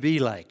it's going to be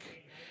like.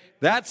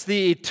 That's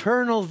the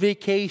eternal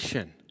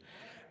vacation.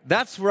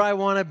 That's where I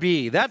want to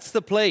be. That's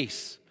the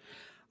place.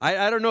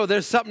 I don't know.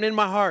 There's something in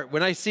my heart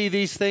when I see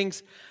these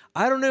things.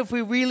 I don't know if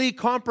we really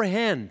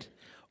comprehend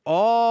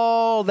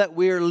all that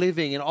we're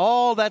living and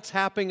all that's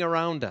happening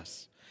around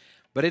us.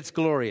 But it's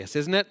glorious,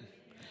 isn't it?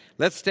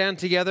 Let's stand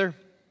together.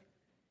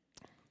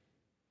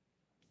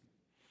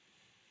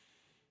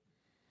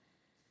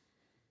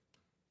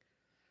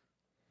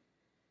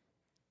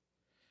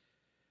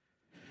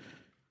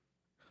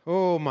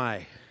 Oh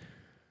my.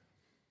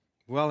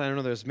 Well, I don't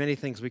know, there's many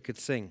things we could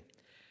sing.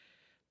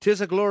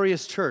 'Tis a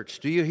glorious church.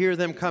 Do you hear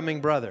them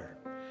coming, brother?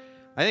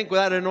 I think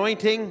that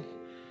anointing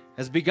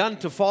has begun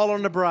to fall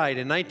on the bride.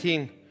 In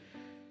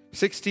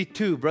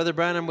 1962, Brother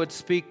Branham would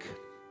speak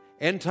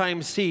end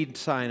time seed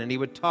sign, and he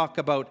would talk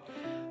about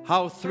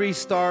how 3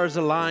 stars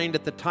aligned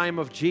at the time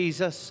of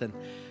Jesus and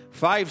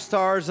 5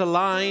 stars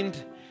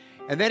aligned.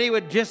 And then he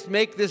would just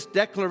make this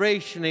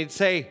declaration. He'd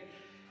say,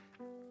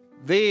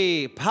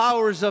 the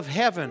powers of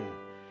heaven,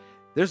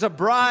 there's a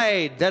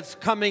bride that's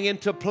coming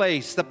into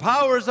place. The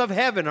powers of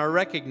heaven are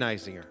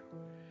recognizing her.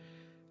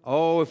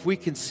 Oh, if we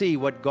can see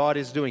what God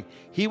is doing,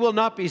 he will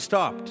not be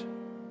stopped.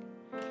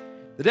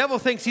 The devil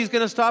thinks he's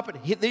going to stop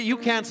it. You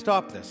can't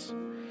stop this.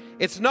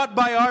 It's not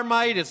by our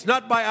might. It's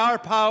not by our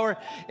power.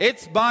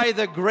 It's by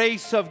the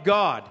grace of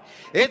God.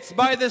 It's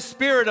by the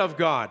Spirit of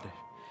God.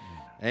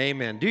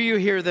 Amen. Do you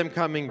hear them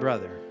coming,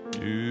 brother?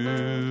 Do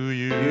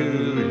you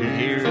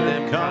hear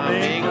them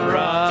coming,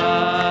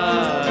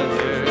 brother?